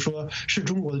也就是说是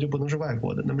中国的就不能是外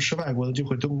国的，那么是外国的就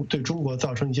会对中国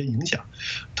造成一些影响。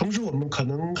同时我们可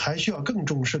能还需要更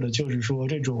重视的就是说，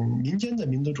这种民间的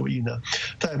民族主义呢，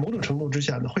在某种程度之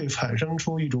下呢，会产生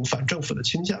出一种反政府的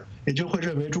倾向，也就会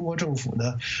认为中国政府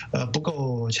呢，不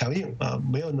够强硬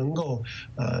没有能够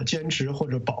坚持或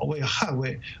者保卫捍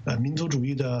卫民族主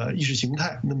义的意识形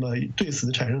态，那么对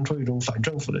此产生出一种反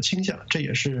政府的倾向，这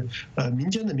也是民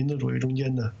间的民族主义中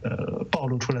间呢暴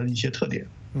露出来的一些特点。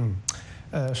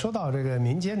说到这个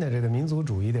民间的这个民族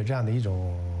主义的这样的一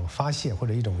种发泄或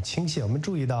者一种倾泻，我们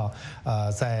注意到，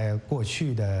在过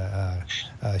去的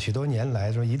许多年来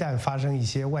说，一旦发生一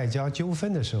些外交纠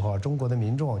纷的时候，中国的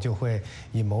民众就会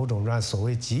以某种所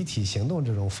谓集体行动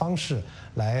这种方式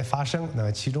来发声。那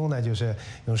么其中呢，就是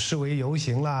用示威游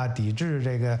行啦，抵制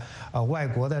这个外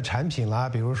国的产品啦，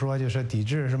比如说就是抵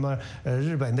制什么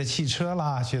日本的汽车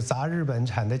啦，去砸日本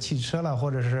产的汽车啦，或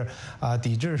者是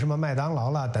抵制什么麦当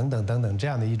劳啦等等等等这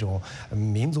样的一种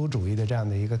民族主义的这样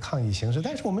的一个抗议形式。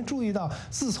但是我我们注意到，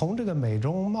自从这个美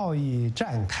中贸易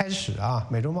战开始啊，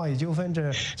美中贸易纠纷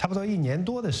这差不多1年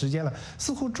多的时间了，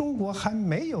似乎中国还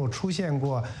没有出现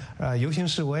过游行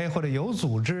示威或者有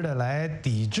组织的来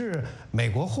抵制美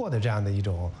国货的这样的一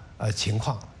种情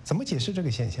况，怎么解释这个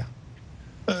现象？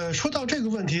说到这个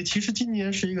问题，其实今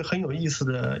年是一个很有意思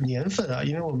的年份啊，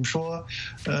因为我们说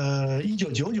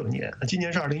，1999年，今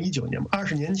年是2019年嘛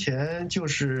，20年前就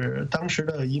是当时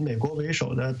的以美国为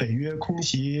首的北约空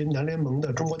袭南联盟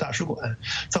的中国大使馆，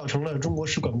造成了中国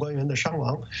使馆官员的伤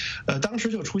亡，当时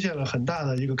就出现了很大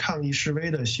的一个抗议示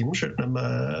威的形式。那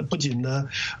么不仅呢，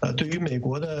对于美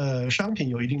国的商品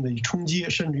有一定的冲击，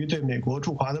甚至于对美国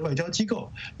驻华的外交机构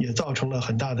也造成了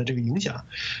很大的这个影响。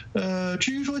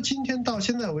至于说今天到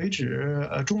现在为止，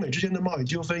中美之间的贸易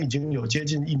纠纷已经有接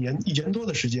近1年多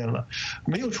的时间了，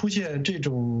没有出现这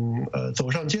种走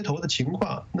上街头的情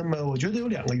况。那么我觉得有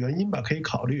2个原因吧，可以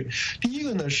考虑。第一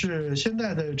个呢是现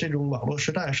在的这种网络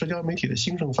时代、社交媒体的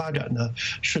兴盛发展呢，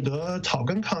使得草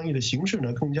根抗议的形式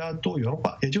呢更加多元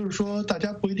化。也就是说，大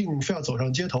家不一定非要走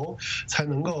上街头才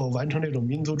能够完成这种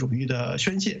民族主义的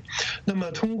宣泄。那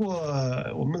么通过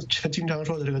我们经常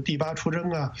说的这个第8出征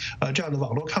啊，这样的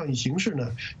网络抗议形式呢，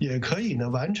也可以呢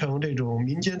完成这种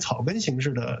民间草根形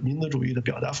式的民族主义的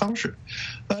表达方式。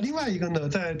另外一个呢，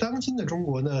在当今的中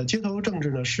国呢，街头政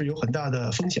治呢是有很大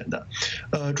的风险的。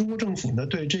中国政府呢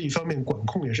对这一方面管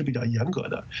控也是比较严格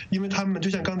的，因为他们就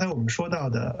像刚才我们说到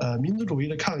的，民族主义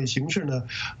的抗议形式呢，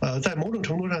在某种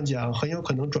程度上讲，很有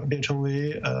可能转变成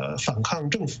为反抗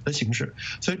政府的形式。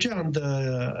所以这样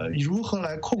的如何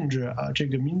来控制啊这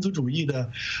个民族主义的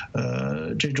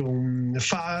这种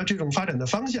发展的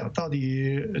方向，到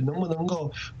底能不能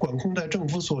够管控在政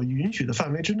府所允许的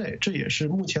范围之内，这也是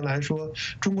目前来说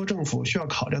中国政府需要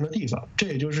考量的地方。这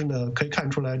也就是呢，可以看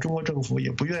出来中国政府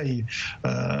也不愿意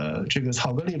这个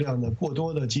草根力量呢过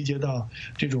多的集结到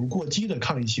这种过激的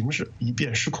抗议形式，以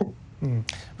便失控。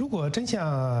如果真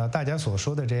像大家所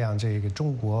说的这样，这个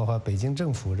中国和北京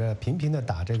政府这频频的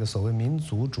打这个所谓民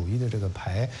族主义的这个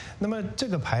牌，那么这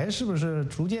个牌是不是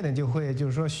逐渐的就会就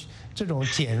是说这种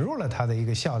减弱了它的一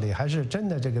个效力，还是真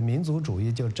的这个民族主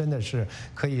义就真的是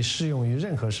可以适用于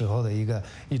任何时候的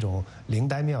一种灵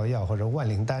丹妙药或者万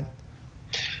灵丹？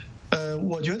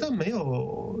我觉得没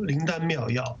有灵丹妙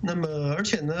药。那么，而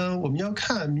且呢，我们要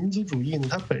看民族主义呢，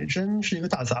它本身是一个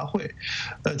大杂烩，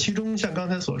其中像刚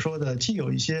才所说的，既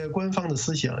有一些官方的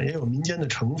思想，也有民间的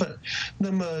成分。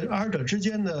那么二者之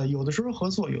间呢，有的时候合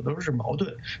作，有的时候是矛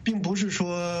盾，并不是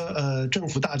说政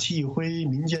府大旗一挥，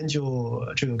民间就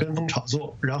这个跟风炒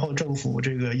作，然后政府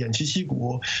这个偃旗息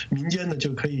鼓，民间呢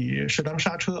就可以适当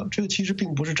刹车。这个其实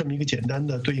并不是这么一个简单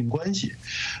的对应关系。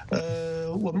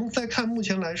我们再看目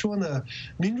前来说呢，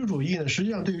民主主义呢，实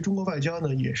际上对于中国外交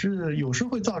呢，也是有时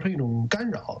会造成一种干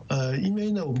扰。因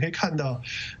为呢，我们可以看到，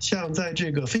像在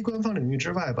这个非官方领域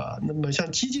之外吧，那么像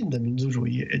激进的民族主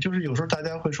义，也就是有时候大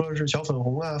家会说是小粉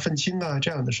红啊、愤青啊这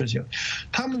样的事情，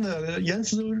他们的言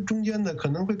辞中间呢，可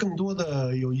能会更多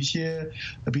的有一些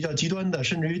比较极端的，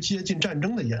甚至于接近战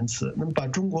争的言辞，那么把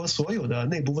中国所有的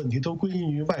内部问题都归因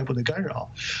于外部的干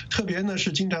扰，特别呢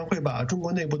是经常会把中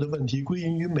国内部的问题归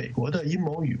因于美国的阴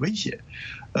谋与威胁。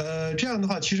这样的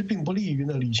话其实并不利于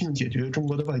呢理性解决中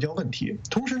国的外交问题。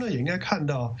同时呢，也应该看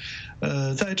到，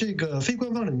在这个非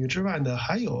官方领域之外呢，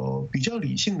还有比较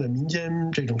理性的民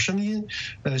间这种声音，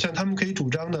像他们可以主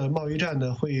张呢，贸易战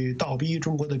呢会倒逼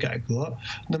中国的改革，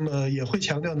那么也会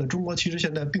强调呢，中国其实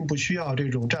现在并不需要这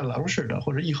种战狼式的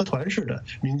或者义和团式的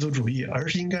民族主义，而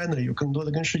是应该呢有更多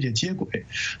的跟世界接轨。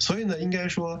所以呢，应该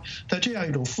说，在这样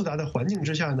一种复杂的环境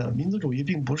之下呢，民族主义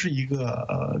并不是一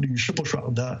个屡试不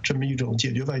爽的这么一种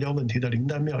解决外交问题的灵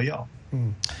丹妙药。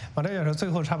马教授，最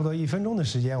后差不多1分钟的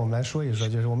时间，我们来说一说，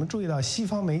就是我们注意到西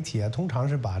方媒体啊，通常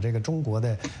是把这个中国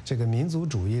的这个民族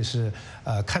主义是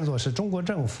看作是中国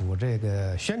政府这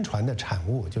个宣传的产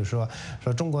物，就是说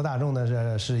中国大众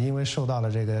呢是因为受到了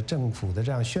这个政府的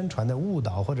这样宣传的误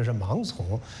导或者是盲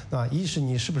从啊。一是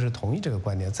你是不是同意这个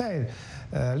观点？再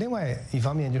另外一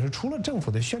方面就是除了政府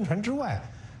的宣传之外，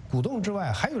鼓动之外，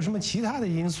还有什么其他的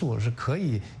因素是可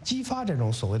以激发这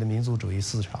种所谓的民族主义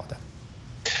思潮的？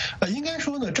应该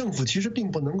说呢，政府其实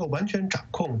并不能够完全掌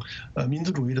控民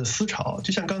族主义的思潮。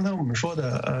就像刚才我们说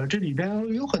的，这里边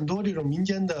有很多这种民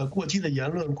间的过激的言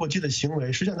论、过激的行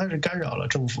为，实际上它是干扰了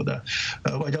政府的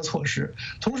外交措施。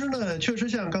同时呢，确实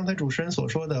像刚才主持人所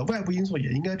说的，外部因素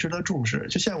也应该值得重视。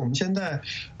就像我们现在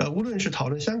无论是讨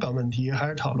论香港问题，还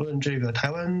是讨论这个台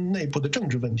湾内部的政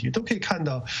治问题，都可以看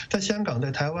到，在香港、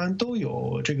在台湾都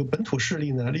有这个本土势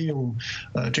力呢，利用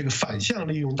这个反向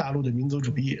利用大陆的民族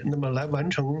主义，那么来完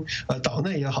成岛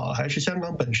内也好，还是香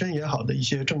港本身也好的一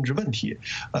些政治问题。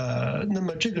那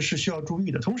么这个是需要注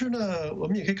意的。同时呢，我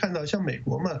们也可以看到，像美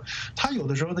国嘛，它有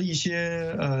的时候的一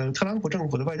些特朗普政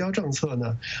府的外交政策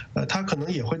呢，它可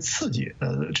能也会刺激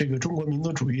这个中国民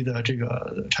族主义的这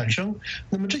个产生。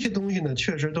那么这些东西呢，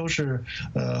确实都是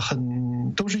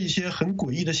都是一些很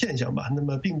诡异的现象吧。那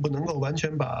么并不能够完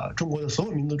全把中国的所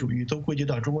有民族主义都归结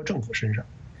到中国政府身上。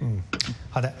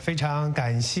好的，非常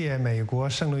感谢美国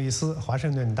圣路易斯华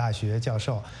盛顿大学教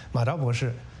授马昭博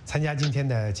士参加今天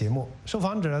的节目。受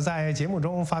访者在节目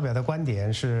中发表的观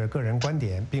点是个人观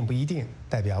点，并不一定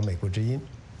代表美国之音。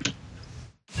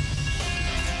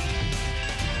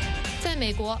在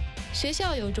美国，学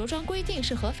校有着装规定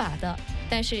是合法的，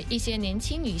但是一些年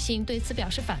轻女性对此表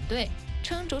示反对，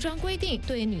称着装规定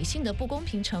对女性的不公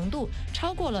平程度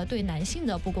超过了对男性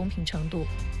的不公平程度。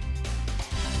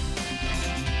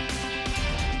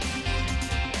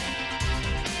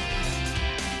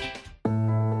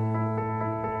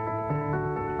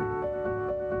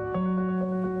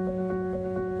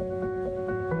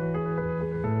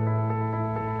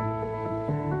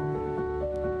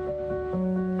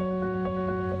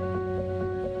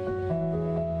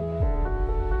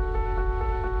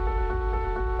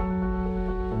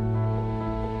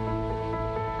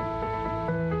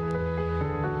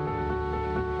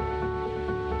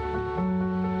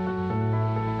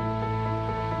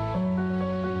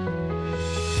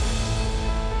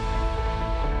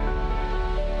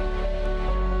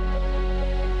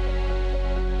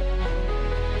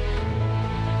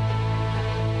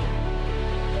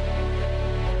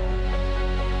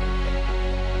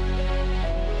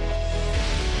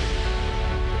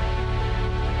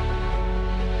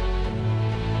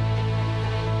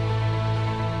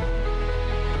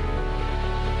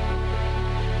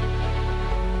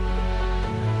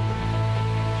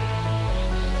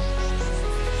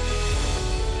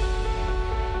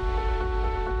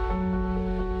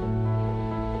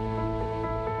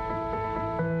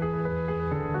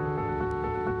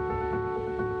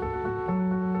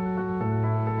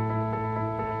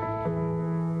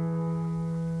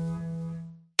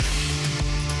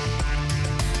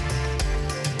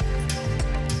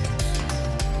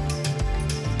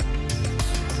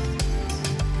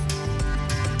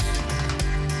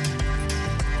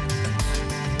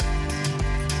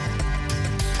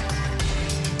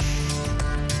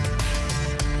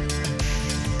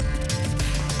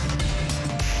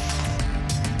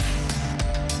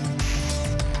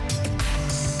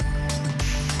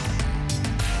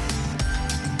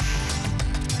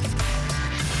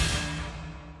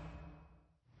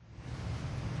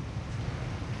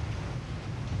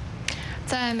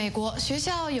在美国，学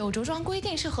校有着装规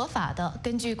定是合法的。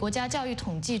根据国家教育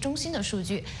统计中心的数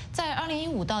据，在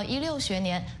2015到16学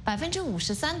年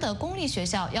，53%的公立学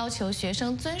校要求学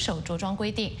生遵守着装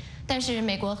规定。但是，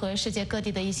美国和世界各地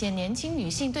的一些年轻女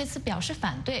性对此表示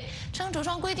反对，称着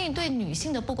装规定对女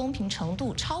性的不公平程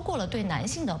度超过了对男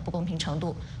性的不公平程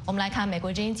度。我们来看美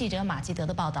国之音记者马基德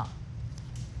的报道。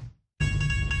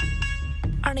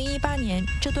2018年，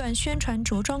这段宣传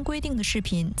着装规定的视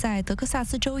频在德克萨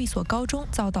斯州一所高中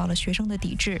遭到了学生的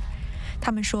抵制。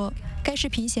他们说，该视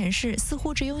频显示似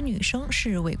乎只有女生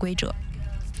是违规者。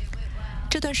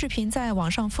这段视频在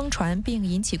网上疯传并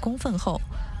引起公愤后，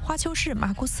花丘市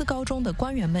马库斯高中的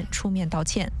官员们出面道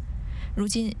歉。如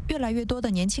今，越来越多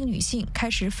的年轻女性开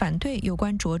始反对有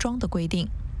关着装的规定。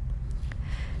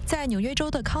在纽约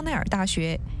州的康奈尔大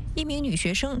学，一名女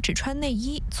学生只穿内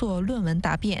衣做论文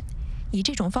答辩。以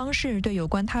这种方式对有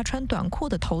关她穿短裤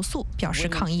的投诉表示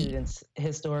抗议。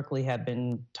Historically have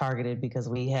been targeted because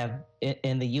we have,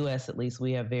 in the U.S. at least,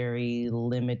 we have very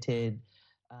limited.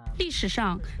 历史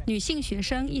上，女性学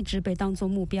生一直被当作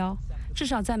目标。至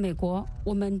少在美国，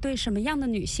我们对什么样的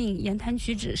女性言谈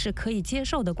举止是可以接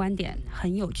受的观点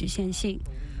很有局限性。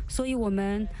所以我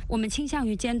们倾向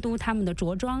于监督他们的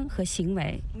着装和行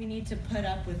为。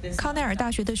康奈尔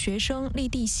大学的学生利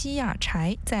蒂西亚·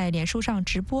柴在脸书上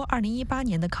直播2018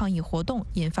年的抗议活动，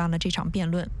引发了这场辩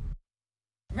论。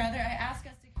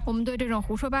我们对这种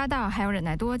胡说八道还要忍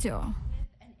耐多久？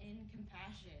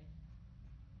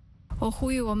我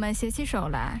呼吁我们携起手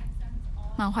来，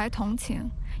满怀同情，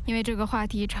因为这个话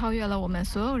题超越了我们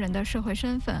所有人的社会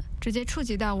身份，直接触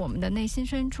及到我们的内心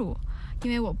深处。因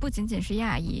为我不仅仅是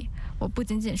亚裔，我不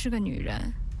仅仅是个女人。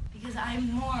Because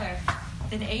I'm more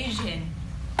than Asian.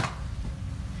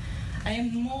 I am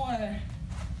more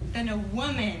than a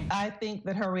woman. I think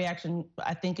that her reaction,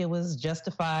 I think it was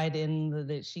justified in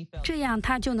that she felt. 这样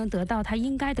她就能得到她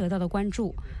应该得到的关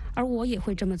注，而我也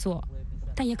会这么做，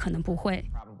但也可能不会。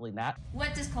Probably not.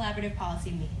 What does collaborative policy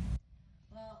mean?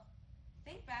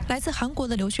 来自韩国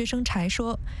的留学生柴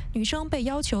说，女生被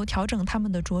要求调整她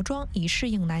们的着装以适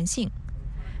应男性。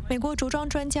美国着装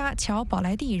专家乔·宝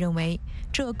莱蒂认为，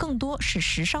这更多是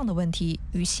时尚的问题，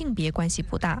与性别关系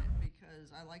不大。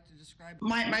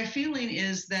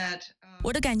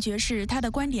我的感觉是，他的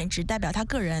观点只代表他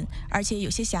个人，而且有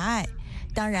些狭隘。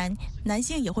当然，男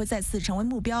性也会再次成为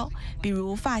目标，比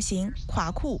如发型、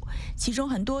垮裤，其中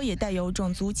很多也带有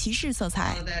种族歧视色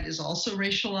彩。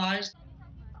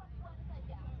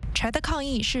柴的抗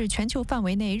议是全球范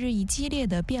围内日益激烈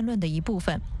的辩论的一部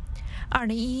分。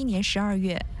2011年12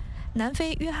月，南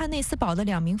非约翰内斯堡的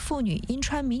2名妇女因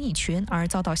穿迷你裙而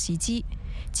遭到袭击。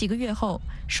几个月后，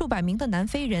数百名的南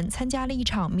非人参加了一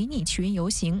场迷你裙游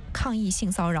行，抗议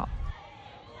性骚扰。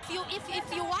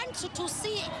If you want to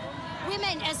see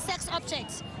women as sex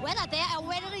objects, whether they are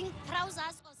wearing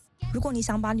trousers or 如果你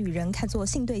想把女人看作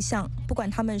性对象，不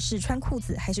管她们是穿裤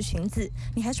子还是裙子，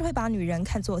你还是会把女人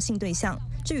看作性对象。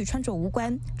这与穿着无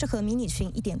关，这和迷你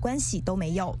裙一点关系都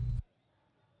没有。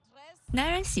男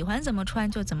人喜欢怎么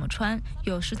穿就怎么穿，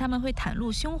有时他们会袒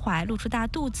露胸怀，露出大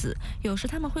肚子，有时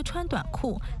他们会穿短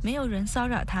裤，没有人骚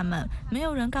扰他们，没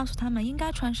有人告诉他们应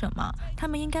该穿什么，他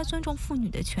们应该尊重妇女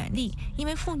的权利，因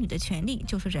为妇女的权利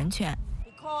就是人权。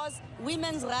because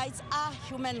women's rights are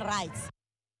human rights.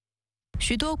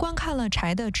 许多观看了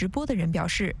柴的直播的人表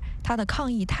示，他的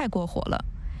抗议太过火了。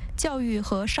教育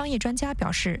和商业专家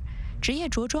表示，职业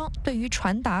着装对于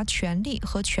传达权利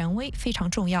和权威非常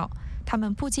重要。他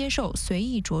们不接受随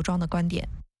意着装的观点，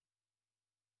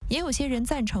也有些人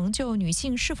赞成就女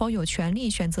性是否有权利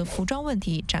选择服装问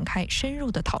题展开深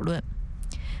入的讨论。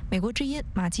美国之音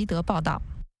马基德报道。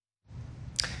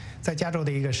在加州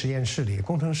的一个实验室里，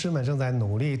工程师们正在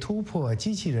努力突破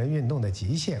机器人运动的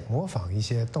极限，模仿一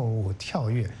些动物跳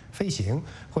跃、飞行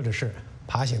或者是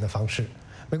爬行的方式。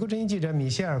美国之音记者米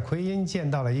歇尔·奎因见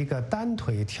到了一个单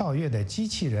腿跳跃的机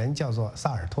器人，叫做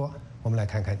萨尔托。我们来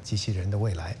看看机器人的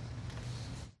未来。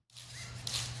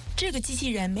这个机器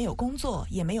人没有工作，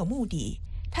也没有目的。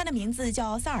它的名字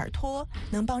叫萨尔托，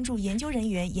能帮助研究人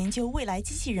员研究未来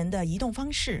机器人的移动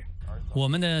方式。我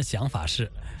们的想法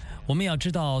是，我们要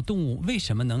知道动物为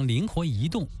什么能灵活移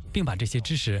动，并把这些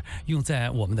知识用在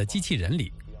我们的机器人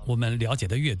里。我们了解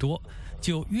的越多，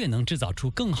就越能制造出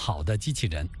更好的机器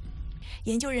人。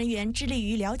研究人员致力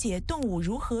于了解动物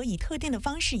如何以特定的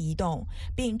方式移动，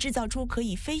并制造出可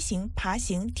以飞行、爬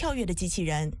行、跳跃的机器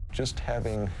人。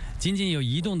仅仅有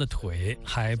移动的腿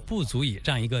还不足以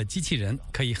让一个机器人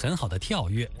可以很好的跳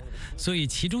跃，所以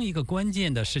其中一个关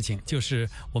键的事情就是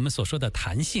我们所说的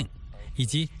弹性，以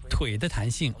及腿的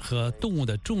弹性和动物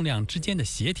的重量之间的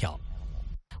协调。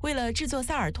为了制作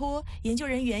萨尔托，研究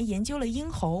人员研究了鹰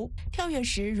猴跳跃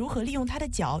时如何利用它的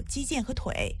脚、肌腱和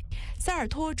腿。萨尔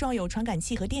托装有传感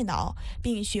器和电脑，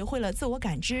并学会了自我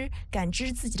感知，感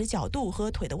知自己的角度和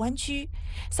腿的弯曲。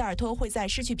萨尔托会在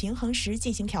失去平衡时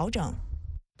进行调整。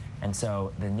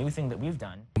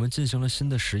我们进行了新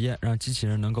的实验，让机器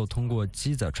人能够通过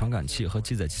机载传感器和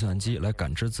机载计算机来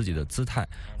感知自己的姿态，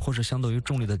或是相对于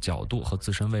重力的角度和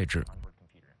自身位置。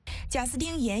贾斯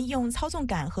汀沿用操纵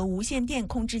杆和无线电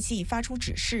控制器发出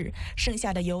指示，剩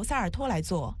下的由萨尔托来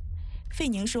做。费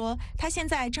宁说，他现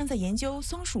在正在研究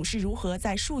松鼠是如何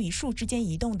在树与树之间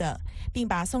移动的，并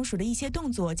把松鼠的一些动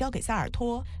作交给萨尔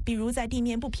托，比如在地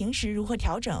面不平时如何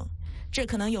调整。这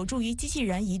可能有助于机器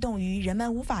人移动于人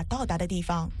们无法到达的地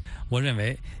方。我认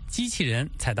为，机器人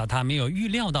踩到它没有预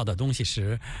料到的东西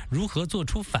时，如何做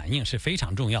出反应是非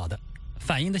常重要的。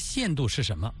反应的限度是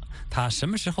什么？它什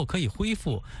么时候可以恢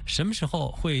复？什么时候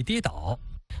会跌倒？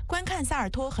观看萨尔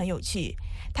托很有趣，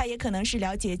它也可能是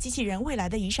了解机器人未来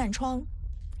的一扇窗。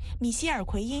米歇尔·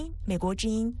奎因，美国之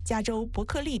音，加州伯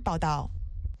克利报道。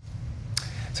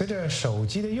随着手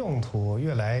机的用途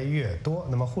越来越多，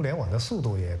那么互联网的速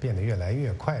度也变得越来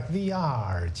越快 ，VR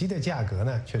耳机的价格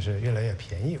呢却是越来越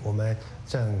便宜。我们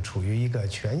正处于一个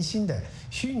全新的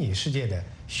虚拟世界的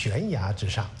悬崖之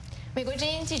上。美国之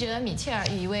音记者米切尔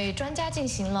与一位专家进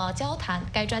行了交谈，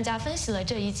该专家分析了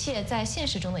这一切在现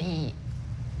实中的意义。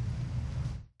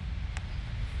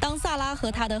当萨拉和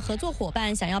他的合作伙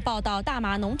伴想要报道大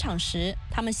麻农场时，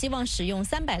他们希望使用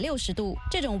360度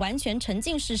这种完全沉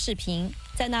浸式视频，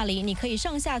在那里你可以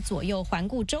上下左右环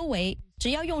顾周围，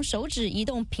只要用手指移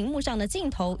动屏幕上的镜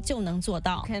头就能做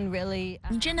到。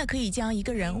你真的可以将一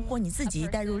个人或你自己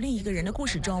带入另一个人的故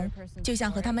事中，就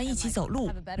像和他们一起走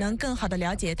路，能更好地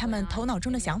了解他们头脑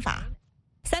中的想法。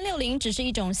360只是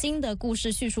一种新的故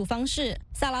事叙述方式。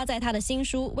萨拉在他的新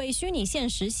书《为虚拟现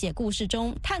实写故事》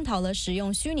中，探讨了使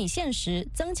用虚拟现实、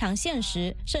增强现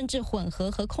实，甚至混合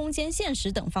和空间现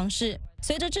实等方式。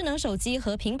随着智能手机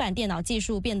和平板电脑技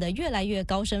术变得越来越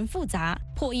高深复杂，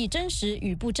破译真实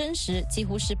与不真实几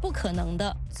乎是不可能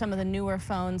的。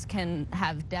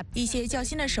一些较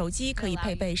新的手机可以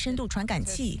配备深度传感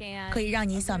器，可以让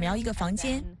你扫描一个房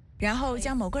间，然后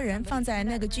将某个人放在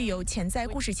那个具有潜在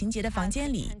故事情节的房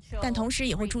间里，但同时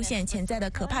也会出现潜在的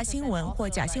可怕新闻或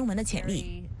假新闻的潜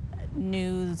力。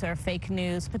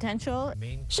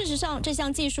事实上，这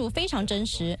项技术非常真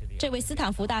实。这位斯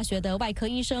坦福大学的外科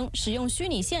医生使用虚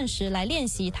拟现实来练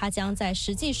习他将在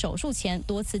实际手术前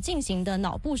多次进行的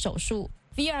脑部手术。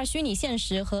VR 虚拟现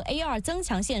实和 AR 增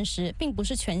强现实并不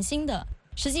是全新的。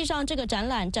实际上，这个展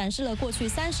览展示了过去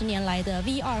30年来的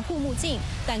VR 护目镜，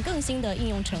但更新的应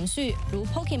用程序，如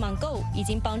Pokemon Go， 已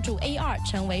经帮助 AR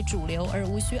成为主流而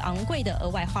无需昂贵的额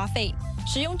外花费。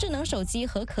使用智能手机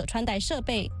和可穿戴设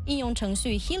备，应用程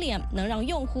序 Helium 能让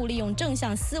用户利用正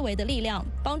向思维的力量，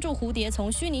帮助蝴蝶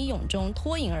从虚拟蛹中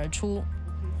脱颖而出。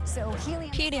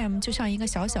Helium 就像一个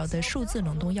小小的数字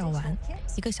冷冻药丸，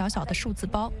一个小小的数字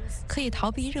包，可以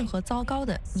逃避任何糟糕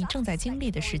的你正在经历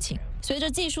的事情。随着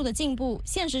技术的进步，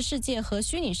现实世界和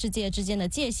虚拟世界之间的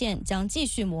界限将继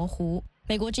续模糊。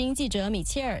美国之音记者米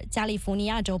切尔，加利福尼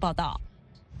亚州报道。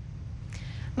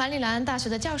马里兰大学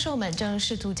的教授们正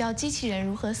试图教机器人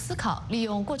如何思考，利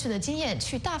用过去的经验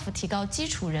去大幅提高基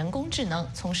础人工智能，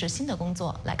从事新的工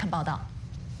作。来看报道。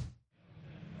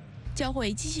教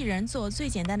会机器人做最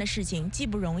简单的事情既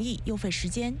不容易又费时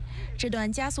间。这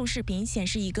段加速视频显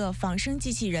示一个仿生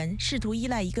机器人试图依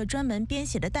赖一个专门编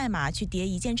写的代码去叠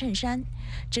一件衬衫。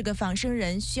这个仿生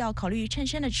人需要考虑衬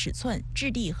衫的尺寸、质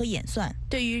地和演算。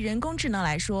对于人工智能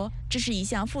来说，这是一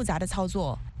项复杂的操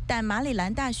作。但马里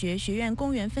兰大学学院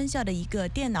公园分校的一个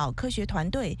电脑科学团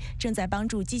队正在帮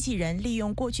助机器人利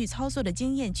用过去操作的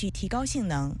经验去提高性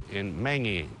能。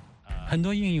很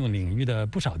多应用领域的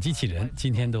不少机器人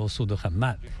今天都速度很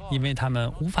慢，因为它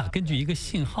们无法根据一个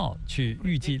信号去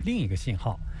预计另一个信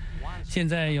号。现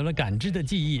在有了感知的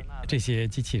记忆，这些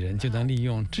机器人就能利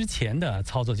用之前的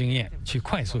操作经验去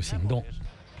快速行动。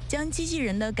将机器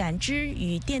人的感知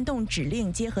与电动指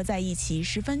令结合在一起，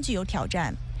十分具有挑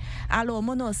战。阿洛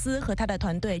莫诺斯和他的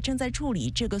团队正在处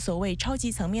理这个所谓超级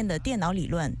层面的电脑理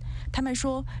论。他们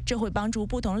说，这会帮助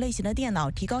不同类型的电脑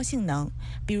提高性能。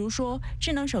比如说，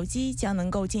智能手机将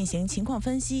能够进行情况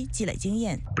分析，积累经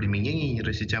验。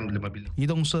移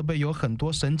动设备有很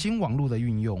多神经网络的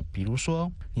运用，比如说，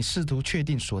你试图确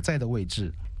定所在的位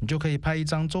置，你就可以拍一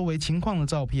张周围情况的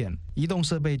照片，移动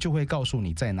设备就会告诉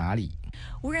你在哪里。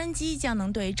无人机将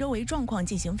能对周围状况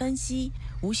进行分析，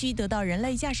无需得到人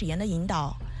类驾驶员的引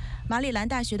导。马里兰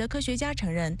大学的科学家承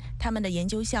认，他们的研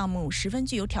究项目十分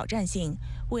具有挑战性，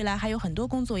未来还有很多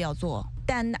工作要做。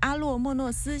但阿洛莫诺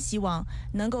斯希望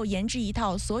能够研制一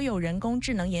套所有人工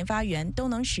智能研发员都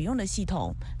能使用的系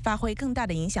统，发挥更大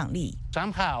的影响力。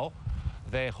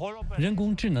人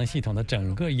工智能系统的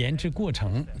整个研制过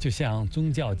程就像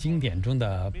宗教经典中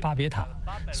的巴别塔，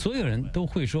所有人都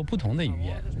会说不同的语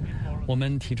言。我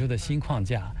们提出的新框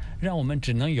架让我们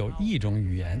只能有一种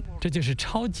语言，这就是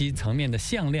超级层面的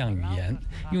向量语言，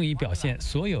用以表现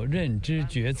所有认知、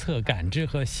决策、感知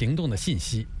和行动的信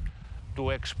息。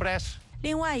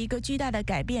另外一个巨大的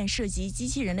改变涉及机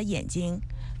器人的眼睛。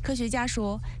科学家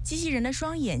说，机器人的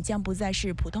双眼将不再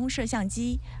是普通摄像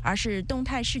机，而是动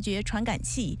态视觉传感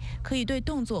器，可以对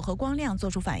动作和光亮做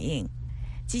出反应。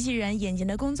机器人眼睛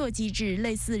的工作机制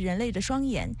类似人类的双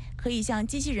眼，可以向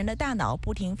机器人的大脑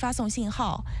不停发送信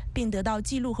号，并得到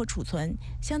记录和储存，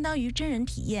相当于真人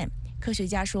体验。科学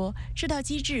家说，这套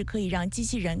机制可以让机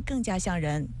器人更加像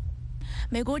人。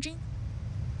美国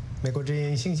之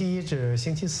音星期一至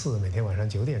星期四每天晚上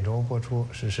9点钟播出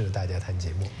《时事大家谈》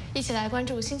节目，一起来关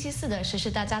注星期四的《时事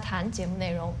大家谈》节目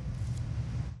内容。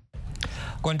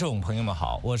观众朋友们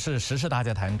好，我是《时事大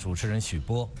家谈》主持人许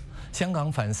波。香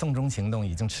港反送中行动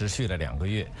已经持续了2个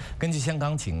月。根据香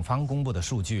港警方公布的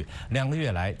数据，2个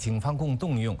月来，警方共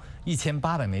动用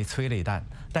1800枚催泪弹，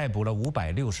逮捕了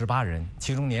568人，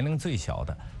其中年龄最小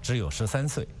的只有13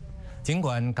岁。尽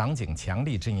管港警强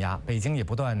力镇压，北京也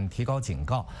不断提高警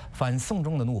告，反送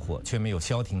中的怒火却没有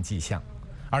消停迹象。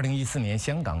2014年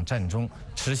香港战中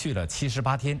持续了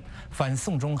78天，反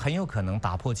送中很有可能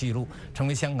打破纪录，成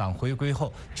为香港回归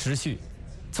后持续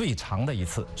最长的一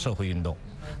次社会运动。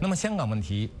那么香港问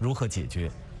题如何解决？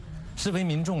市民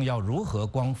民众要如何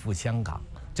光复香港？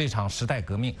这场时代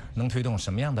革命能推动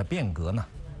什么样的变革呢？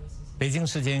北京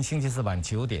时间星期四晚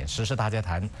9点，《时事大家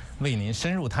谈》为您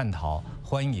深入探讨，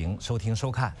欢迎收听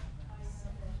收看。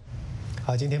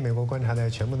好，今天美国观察的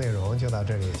全部内容就到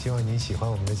这里，希望您喜欢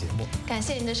我们的节目。感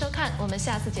谢您的收看，我们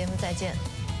下次节目再见。